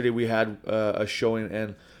 yesterday we had a showing,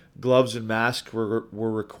 and gloves and masks were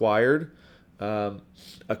required. A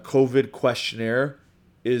COVID questionnaire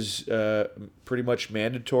is pretty much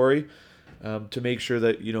mandatory, to make sure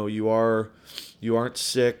that you aren't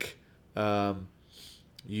sick,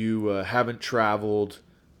 you haven't traveled,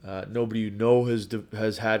 nobody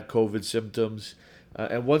has had COVID symptoms,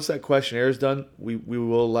 and once that questionnaire is done, we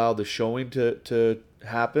will allow the showing to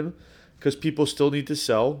happen, because people still need to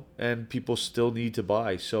sell and people still need to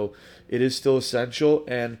buy. So it is still essential,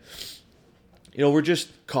 and we're just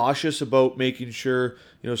cautious about making sure,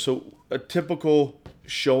 so a typical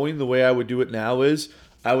showing, the way I would do it now is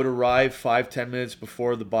I would arrive 5-10 minutes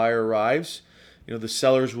before the buyer arrives. The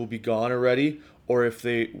sellers will be gone already, or if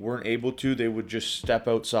they weren't able to, they would just step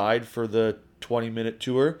outside for the 20-minute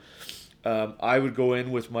tour. I would go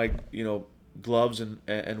in with my, gloves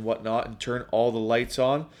and whatnot, and turn all the lights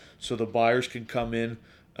on so the buyers can come in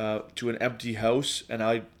to an empty house, and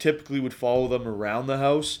I typically would follow them around the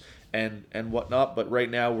house and whatnot. But right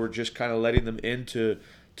now we're just kind of letting them in to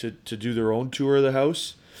do their own tour of the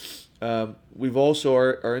house. We've also,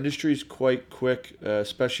 our industry is quite quick,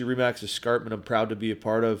 especially Remax Escarpment, I'm proud to be a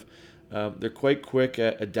part of. They're quite quick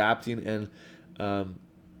at adapting and,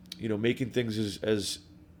 making things as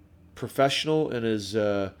professional and as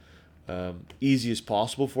easy as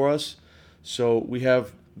possible for us. So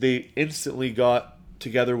they instantly got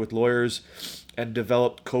together with lawyers and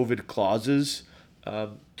developed COVID clauses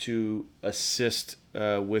to assist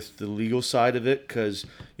with the legal side of it, because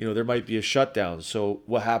there might be a shutdown. So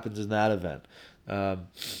what happens in that event?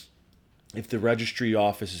 If the registry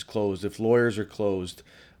office is closed, if lawyers are closed.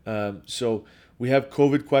 So we have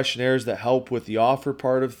COVID questionnaires that help with the offer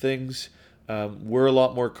part of things. We're a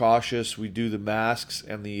lot more cautious. We do the masks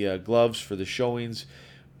and the gloves for the showings.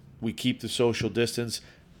 We keep the social distance.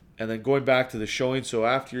 And then going back to the showing, so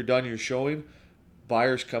after you're done your showing,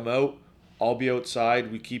 buyers come out. I'll be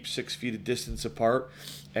outside. We keep 6 feet of distance apart,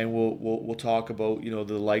 and we'll talk about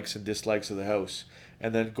the likes and dislikes of the house.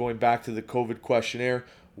 And then going back to the COVID questionnaire,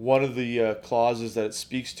 one of the clauses that it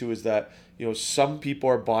speaks to is that some people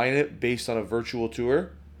are buying it based on a virtual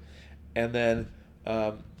tour, and then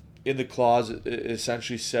in the clause it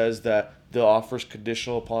essentially says that the offer is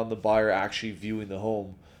conditional upon the buyer actually viewing the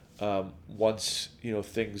home once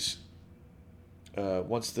things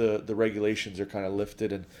once the regulations are kind of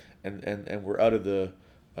lifted and we're out of the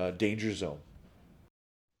danger zone.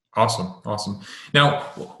 Awesome. Now,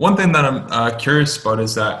 one thing that I'm curious about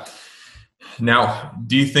is that now,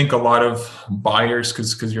 do you think a lot of buyers,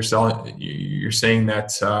 because you're saying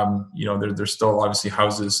that there's still obviously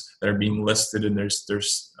houses that are being listed and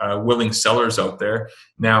there's willing sellers out there.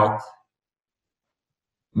 Now,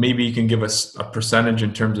 maybe you can give us a percentage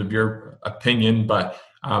in terms of your opinion, but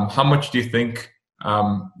how much do you think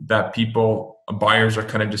that buyers are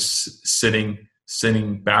kind of just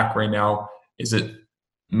sitting back right now? Is it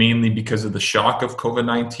mainly because of the shock of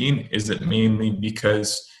COVID-19? Is it mainly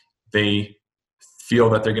because they feel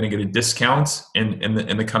that they're going to get a discount in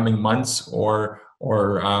the coming months or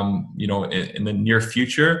in the near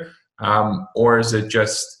future? Or is it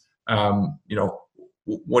just,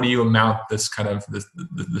 what do you amount this kind of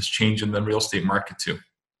this change in the real estate market to?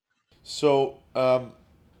 So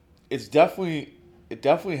it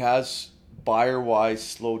definitely has buyer wise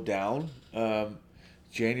slowed down.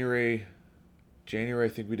 January, I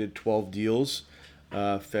think we did 12 deals.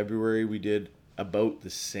 February we did about the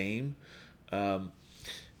same.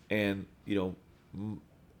 And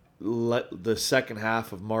the second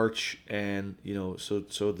half of March, and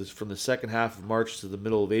so this from the second half of March to the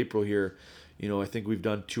middle of April here, I think we've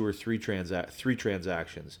done three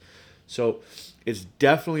transactions. So it's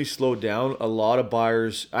definitely slowed down. A lot of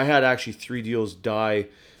buyers. I had actually 3 deals die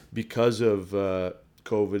because of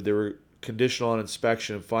COVID. They were conditional on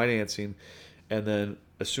inspection and financing, and then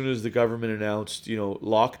as soon as the government announced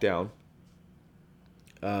lockdown,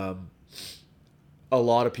 a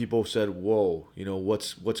lot of people said, "Whoa,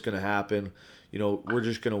 what's going to happen? We're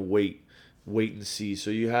just going to wait and see."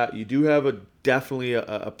 So you do have definitely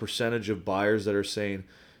a percentage of buyers that are saying,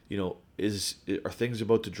 are things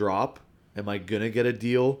about to drop? Am I going to get a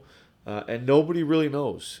deal? And nobody really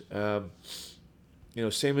knows.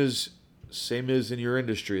 Same as in your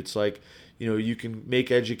industry. It's like, you can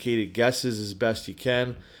make educated guesses as best you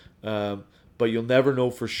can, but you'll never know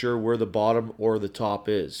for sure where the bottom or the top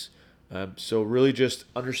is. So really just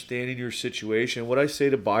understanding your situation. What I say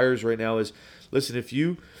to buyers right now is, listen, if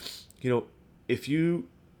you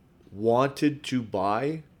wanted to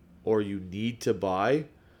buy or you need to buy,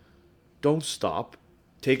 don't stop.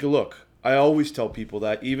 Take a look. I always tell people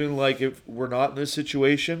that, even like if we're not in this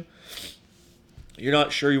situation, you're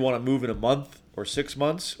not sure you want to move in a month or 6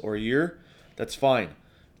 months or a year, that's fine.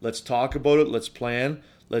 Let's talk about it. Let's plan.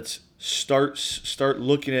 Let's start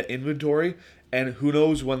looking at inventory. And who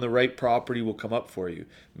knows when the right property will come up for you.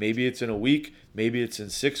 Maybe it's in a week, maybe it's in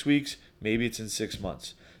 6 weeks, maybe it's in 6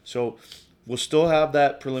 months. So we'll still have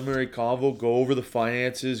that preliminary convo, go over the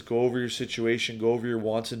finances, go over your situation, go over your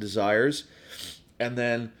wants and desires, and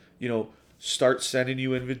then, start sending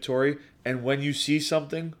you inventory. And when you see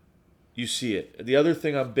something, you see it. The other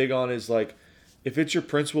thing I'm big on is, like, if it's your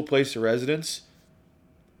principal place of residence,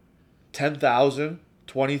 $10,000,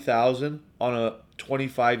 $20,000 on a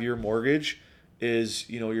 25-year mortgage is,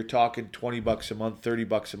 you're talking $20 a month,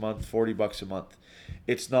 $30 a month, $40 a month.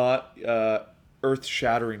 It's not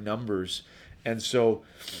earth-shattering numbers. And so,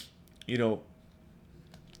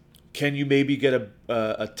 can you maybe get a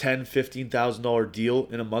 $10,000, $15,000 deal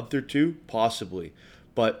in a month or two? Possibly.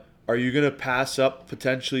 But are you going to pass up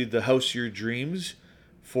potentially the house of your dreams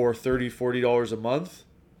for $30, $40 a month?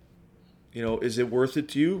 Is it worth it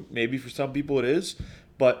to you? Maybe for some people it is,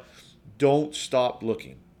 but don't stop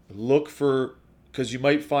looking. Look for because you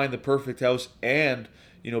might find the perfect house, and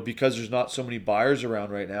because there's not so many buyers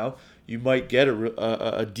around right now, you might get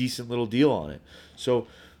a decent little deal on it. So,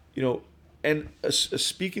 you know, and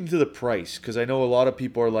speaking to the price, because I know a lot of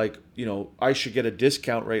people are like, I should get a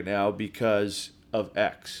discount right now because of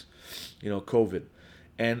X, COVID.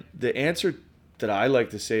 And the answer that I like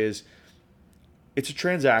to say is it's a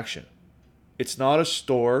transaction. It's not a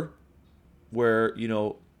store where,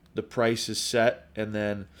 the price is set and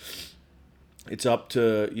then it's up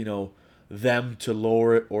to, them to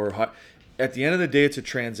lower it or high. At the end of the day, it's a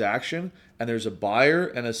transaction, and there's a buyer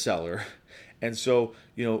and a seller. And so,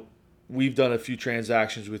 we've done a few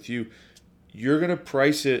transactions with you. You're going to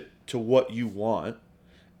price it to what you want,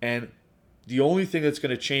 and the only thing that's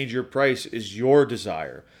going to change your price is your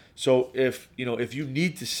desire. So if you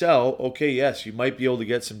need to sell, okay, yes, you might be able to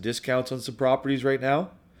get some discounts on some properties right now.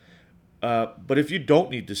 But if you don't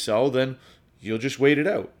need to sell, then you'll just wait it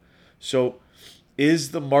out. So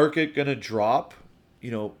is the market going to drop?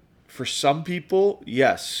 For some people,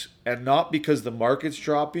 yes. And not because the market's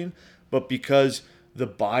dropping, but because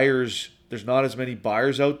there's not as many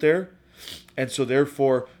buyers out there. And so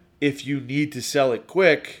therefore, if you need to sell it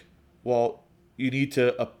quick, well, you need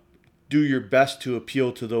to do your best to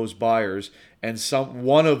appeal to those buyers. And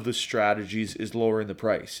one of the strategies is lowering the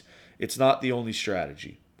price. It's not the only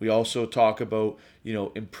strategy. We also talk about,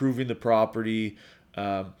 improving the property,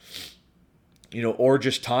 or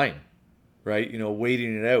just time, right?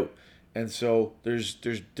 Waiting it out. And so there's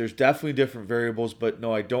definitely different variables, but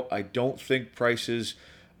no, I don't think prices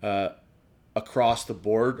across the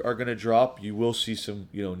board are going to drop. You will see some,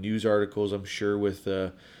 news articles, I'm sure, with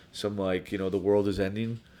some the world is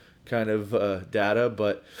ending kind of data,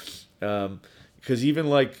 but because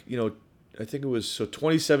even I think it was, so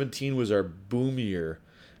 2017 was our boom year.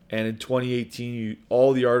 And in 2018,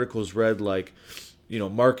 all the articles read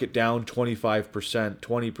market down 25%,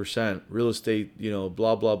 20%, real estate,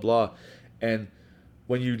 blah, blah, blah. And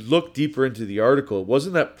when you look deeper into the article, it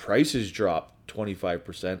wasn't that prices dropped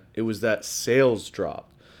 25%. It was that sales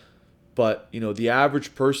dropped. But, the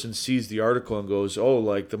average person sees the article and goes,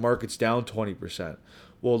 oh, the market's down 20%.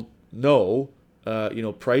 Well, no,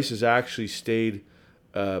 prices actually stayed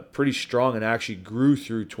pretty strong and actually grew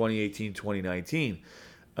through 2018, 2019.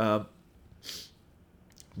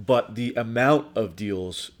 But the amount of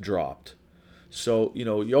deals dropped. So,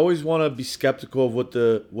 you always want to be skeptical of what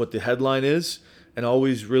the headline is, and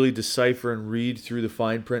always really decipher and read through the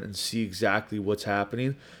fine print and see exactly what's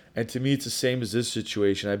happening. And to me, it's the same as this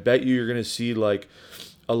situation. I bet you're going to see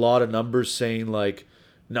a lot of numbers saying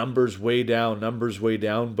numbers way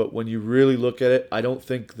down. But when you really look at it, I don't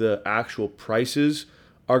think the actual prices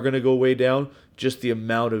are going to go way down. Just the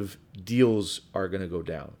amount of deals are going to go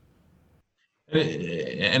down.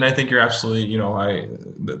 And I think you're absolutely,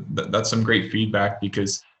 that's some great feedback,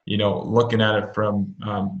 because, looking at it from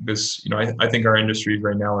this, I think our industries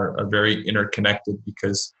right now are very interconnected,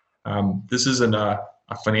 because this isn't a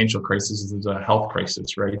financial crisis, this is a health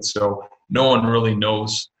crisis, right? So no one really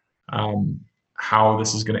knows how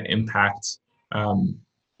this is going to impact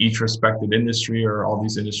each respective industry, or all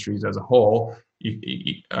these industries as a whole,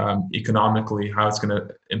 economically, how it's going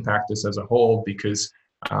to impact us as a whole, because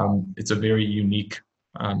it's a very unique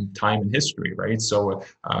time in history, right? So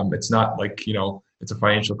it's not it's a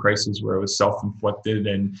financial crisis where it was self-inflicted,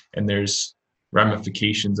 and there's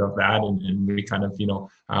ramifications of that, and we kind of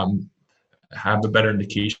have a better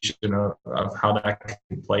indication of how that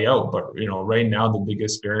can play out. But right now the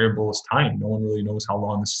biggest variable is time. No one really knows how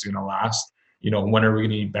long this is going to last. When are we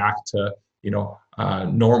going to be back to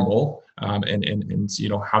normal, and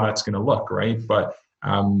how that's going to look, right? But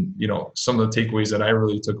some of the takeaways that I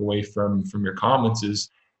really took away from your comments is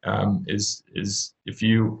if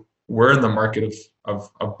you were in the market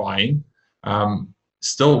of buying,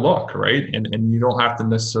 still look, right? And you don't have to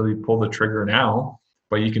necessarily pull the trigger now,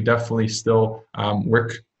 but you can definitely still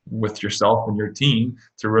work with yourself and your team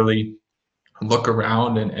to really look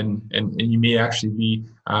around, and you may actually be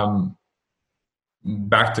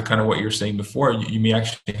back to kind of what you were saying before, you may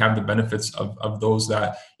actually have the benefits of those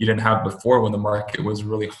that you didn't have before when the market was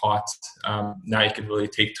really hot. Now you can really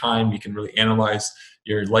take time, you can really analyze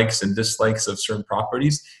your likes and dislikes of certain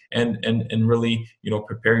properties, and really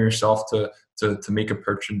prepare yourself to make a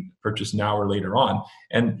purchase now or later on.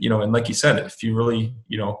 And and like you said, if you really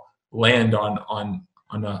land on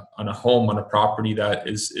a home, on a property that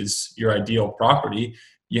is your ideal property,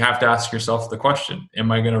 you have to ask yourself the question: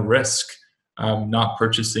 am I going to risk not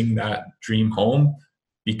purchasing that dream home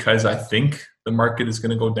because I think the market is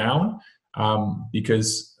going to go down?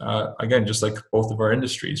 Because again, just like both of our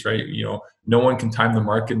industries, right? No one can time the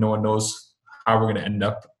market. No one knows how we're going to end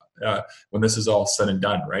up when this is all said and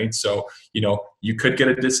done, right? So, you could get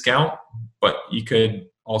a discount, but you could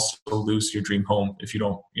also lose your dream home if you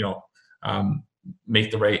don't, make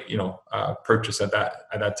the right, purchase at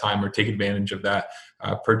that time, or take advantage of that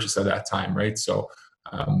purchase at that time, right? So,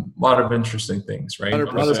 a lot of interesting things, right?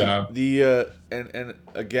 100%. And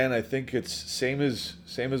again, I think it's same as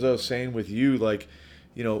I was saying with you. Like,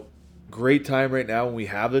 great time right now when we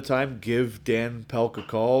have the time. Give Dan Pelc a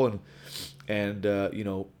call and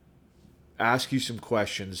ask you some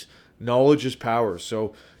questions. Knowledge is power.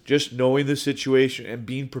 So just knowing the situation and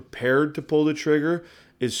being prepared to pull the trigger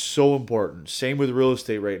is so important. Same with real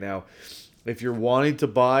estate right now. If you're wanting to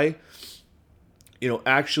buy,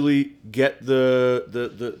 actually get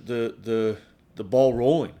the ball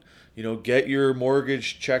rolling. Get your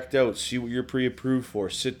mortgage checked out, see what you're pre-approved for.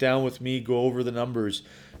 Sit down with me, go over the numbers,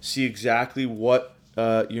 see exactly what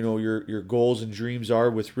your goals and dreams are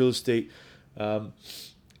with real estate.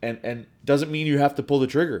 And doesn't mean you have to pull the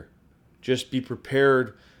trigger. Just be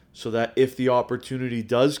prepared so that if the opportunity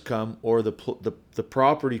does come or the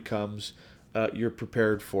property comes, you're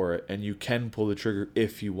prepared for it and you can pull the trigger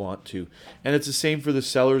if you want to. And it's the same for the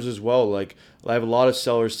sellers as well. Like, I have a lot of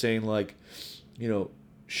sellers saying, like,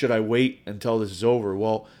 should I wait until this is over?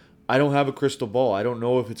 Well, I don't have a crystal ball. I don't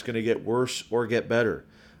know if it's going to get worse or get better.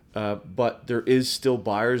 But there is still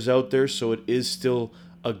buyers out there, so it is still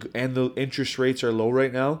and the interest rates are low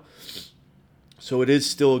right now. So it is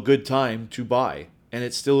still a good time to buy, and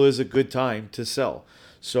it still is a good time to sell.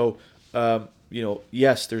 So,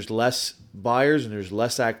 yes, there's less buyers and there's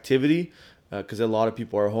less activity because a lot of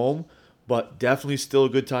people are home, but definitely still a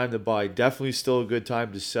good time to buy. Definitely still a good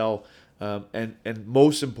time to sell. And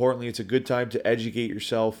most importantly, it's a good time to educate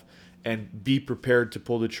yourself and be prepared to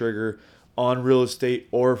pull the trigger on real estate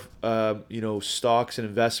or, stocks and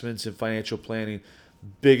investments and financial planning.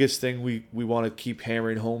 Biggest thing we want to keep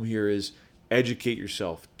hammering home here is educate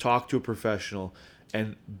yourself, talk to a professional,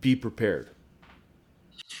 and be prepared.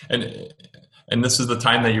 And this is the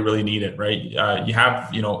time that you really need it, right? You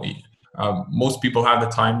have, most people have the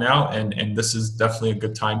time now, and this is definitely a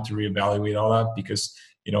good time to reevaluate all that because,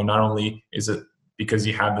 not only is it because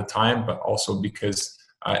you have the time, but also because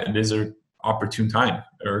it is an opportune time,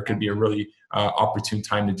 or it could be a really opportune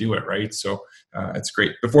time to do it, right? So it's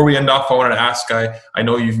great. Before we end off, I wanted to ask, I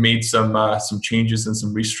know you've made some changes and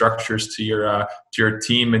some restructures to your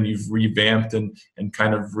team, and you've revamped and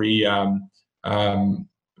kind of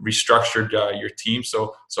restructured your team.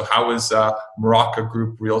 So how is Morocco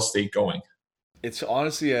Group Real Estate going? It's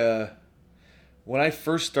honestly when I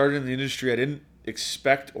first started in the industry, I didn't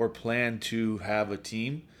expect or plan to have a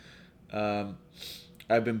team.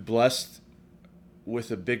 I've been blessed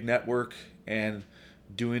with a big network and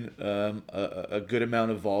doing a good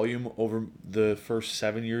amount of volume over the first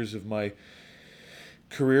 7 years of my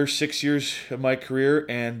career, 6 years of my career,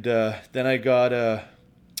 and then I got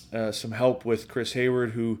some help with Chris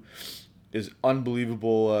Hayward, who is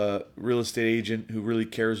unbelievable real estate agent who really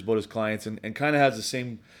cares about his clients and kind of has the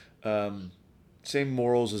same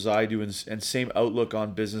morals as I do and same outlook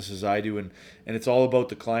on business as I do, and it's all about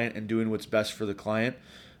the client and doing what's best for the client.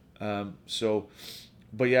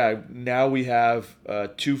 But yeah, now we have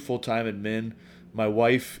 2 full-time admin. My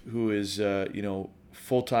wife, who is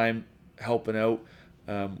full-time helping out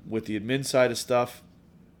with the admin side of stuff.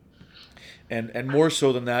 And more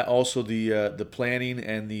so than that, also the planning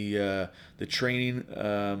and the training,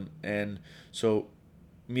 and so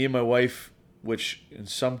me and my wife, which in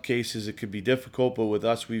some cases it could be difficult, but with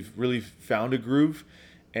us we've really found a groove,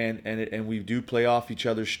 and we do play off each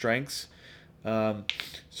other's strengths.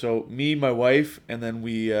 So me, my wife, and then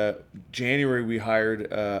January we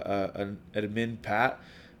hired an admin, Pat,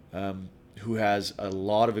 who has a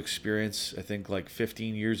lot of experience. I think like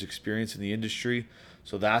 15 years experience in the industry.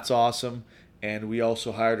 So that's awesome. And we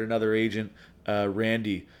also hired another agent,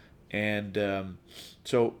 Randy. And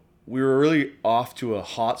so we were really off to a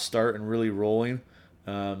hot start and really rolling.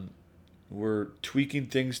 We're tweaking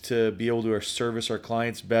things to be able to service our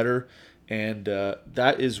clients better. And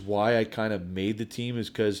that is why I kind of made the team, is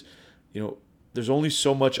because, there's only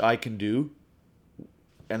so much I can do.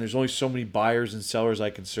 And there's only so many buyers and sellers I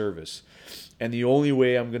can service. And the only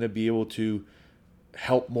way I'm going to be able to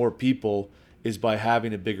help more people is by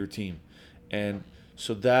having a bigger team. And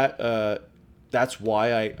so that's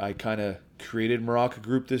why I kind of created Morocco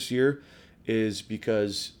Group this year, is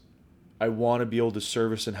because I want to be able to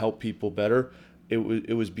service and help people better.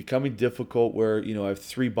 It was becoming difficult where, I have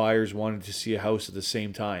 3 buyers wanting to see a house at the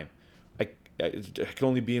same time. I can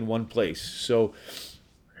only be in one place. So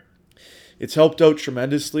it's helped out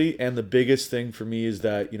tremendously. And the biggest thing for me is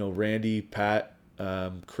that, Randy, Pat,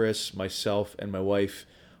 Chris, myself, and my wife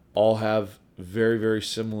all have very, very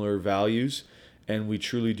similar values, and we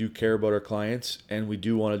truly do care about our clients, and we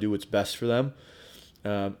do want to do what's best for them.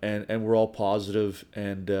 And we're all positive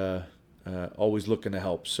and always looking to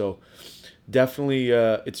help. So definitely,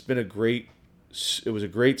 it was a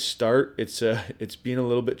great start. It's been a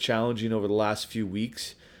little bit challenging over the last few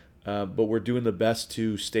weeks, but we're doing the best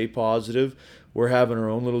to stay positive. We're having our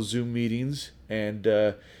own little Zoom meetings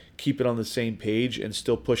and keep it on the same page and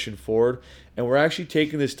still pushing forward. And we're actually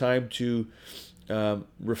taking this time to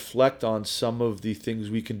reflect on some of the things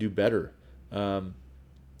we can do better. And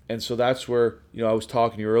so that's where, I was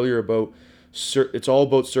talking to you earlier about it's all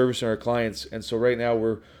about servicing our clients. And so right now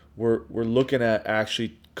we're looking at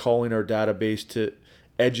actually calling our database to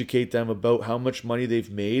educate them about how much money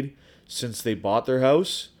they've made since they bought their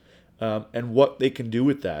house, and what they can do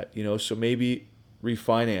with that. So maybe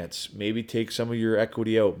refinance, maybe take some of your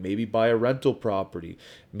equity out, maybe buy a rental property,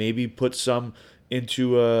 maybe put some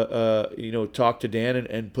into talk to Dan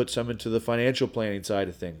and put some into the financial planning side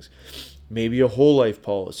of things, maybe a whole life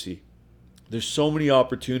policy. There's so many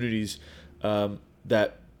opportunities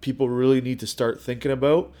that people really need to start thinking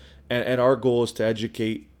about, and our goal is to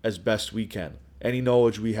educate as best we can. Any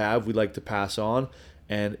knowledge we have, we'd like to pass on,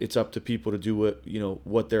 and it's up to people to do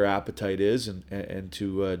what their appetite is, and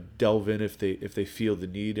to delve in if they feel the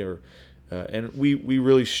need, and we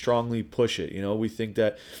really strongly push it. We think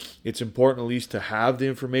that it's important at least to have the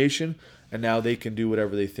information, and now they can do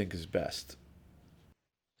whatever they think is best.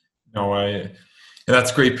 No,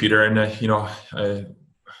 that's great, Peter. And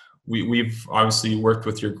we've obviously worked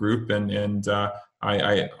with your group, and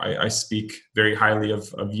I speak very highly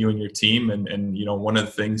of you and your team. And one of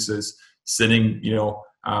the things is sitting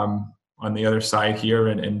on the other side here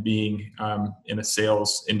and being in a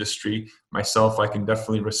sales industry myself, I can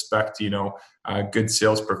definitely respect good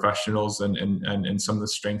sales professionals and some of the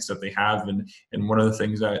strengths that they have. And one of the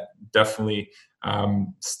things that definitely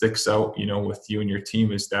sticks out with you and your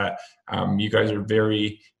team is that you guys are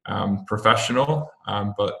very professional,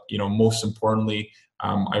 but most importantly,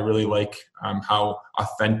 I really like how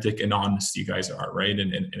authentic and honest you guys are, right?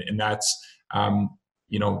 And that's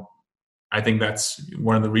I think that's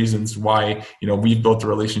one of the reasons why we've built a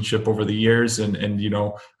relationship over the years, and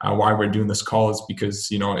why we're doing this call is because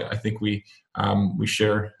I think we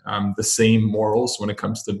share the same morals when it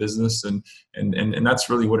comes to business, and that's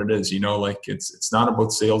really what it is. Like it's not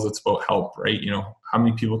about sales, it's about help, right? How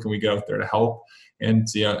many people can we get out there to help? And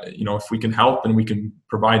if we can help and we can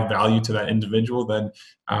provide value to that individual, then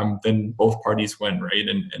both parties win, right?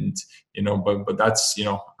 But that's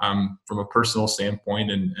from a personal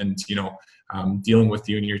standpoint, and dealing with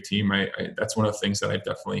you and your team, I that's one of the things that I've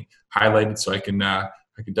definitely highlighted. So I can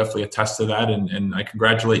definitely attest to that, and I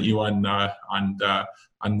congratulate you on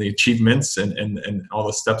the achievements and all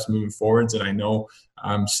the steps moving forwards. And I know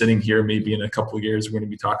sitting here, maybe in a couple of years, we're going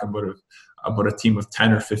to be talking about a team of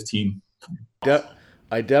 10 or 15.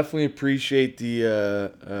 I definitely appreciate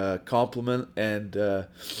the compliment, and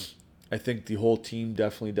I think the whole team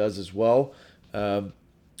definitely does as well. And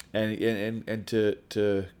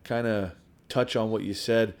to kind of touch on what you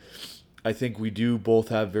said, I think we do both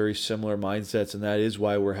have very similar mindsets, and that is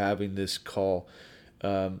why we're having this call.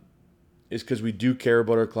 Is because we do care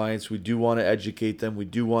about our clients. We do want to educate them. We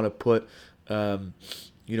do want to put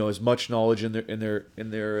as much knowledge in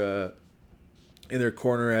their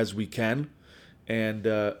corner as we can. And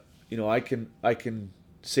I can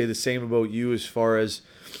say the same about you as far as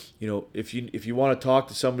if you want to talk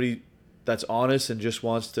to somebody that's honest and just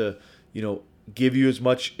wants to give you as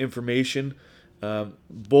much information.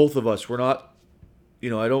 Both of us, we're not, I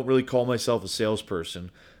don't really call myself a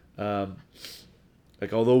salesperson.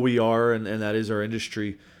 Although we are, and that is our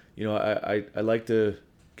industry, I like to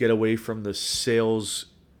get away from the sales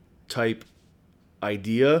type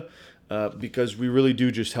idea, because we really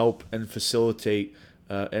do just help and facilitate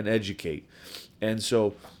and educate. And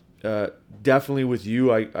so definitely with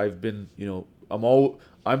you, I've been,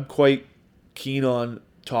 I'm quite keen on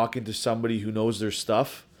talking to somebody who knows their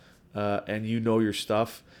stuff, and your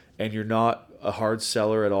stuff, and you're not a hard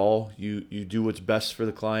seller at all. You do what's best for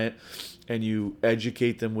the client, and you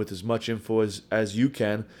educate them with as much info as you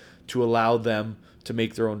can to allow them to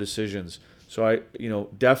make their own decisions. So I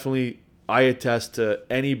definitely, I attest to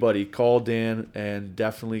anybody, call Dan and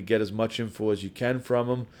definitely get as much info as you can from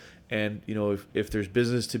him. And if there's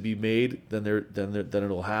business to be made, then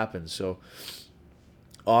it'll happen. So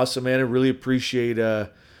awesome, man! I really appreciate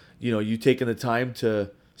you taking the time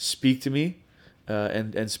to speak to me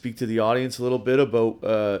and speak to the audience a little bit about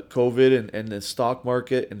COVID and the stock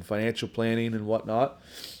market and financial planning and whatnot.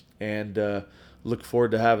 And look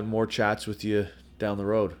forward to having more chats with you down the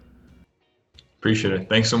road. Appreciate it.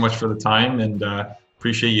 Thanks so much for the time, and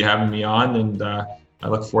appreciate you having me on, and I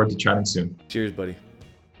look forward to chatting soon. Cheers, buddy.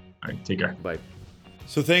 All right, take care. Bye.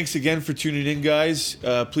 So thanks again for tuning in, guys.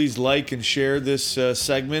 Please like and share this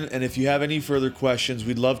segment. And if you have any further questions,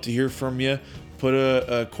 we'd love to hear from you.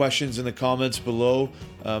 Put questions in the comments below.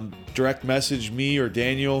 Direct message me or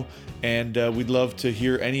Daniel, and we'd love to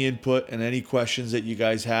hear any input and any questions that you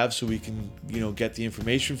guys have, so we can, get the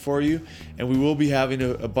information for you. And we will be having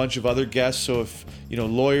a bunch of other guests. So if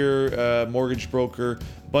lawyer, mortgage broker,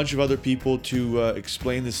 a bunch of other people to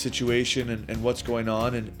explain the situation and what's going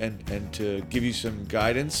on, and to give you some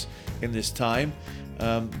guidance in this time.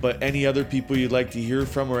 But any other people you'd like to hear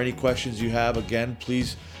from, or any questions you have, again,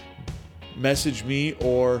 please message me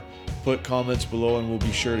or put comments below, and we'll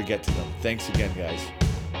be sure to get to them. Thanks again, guys.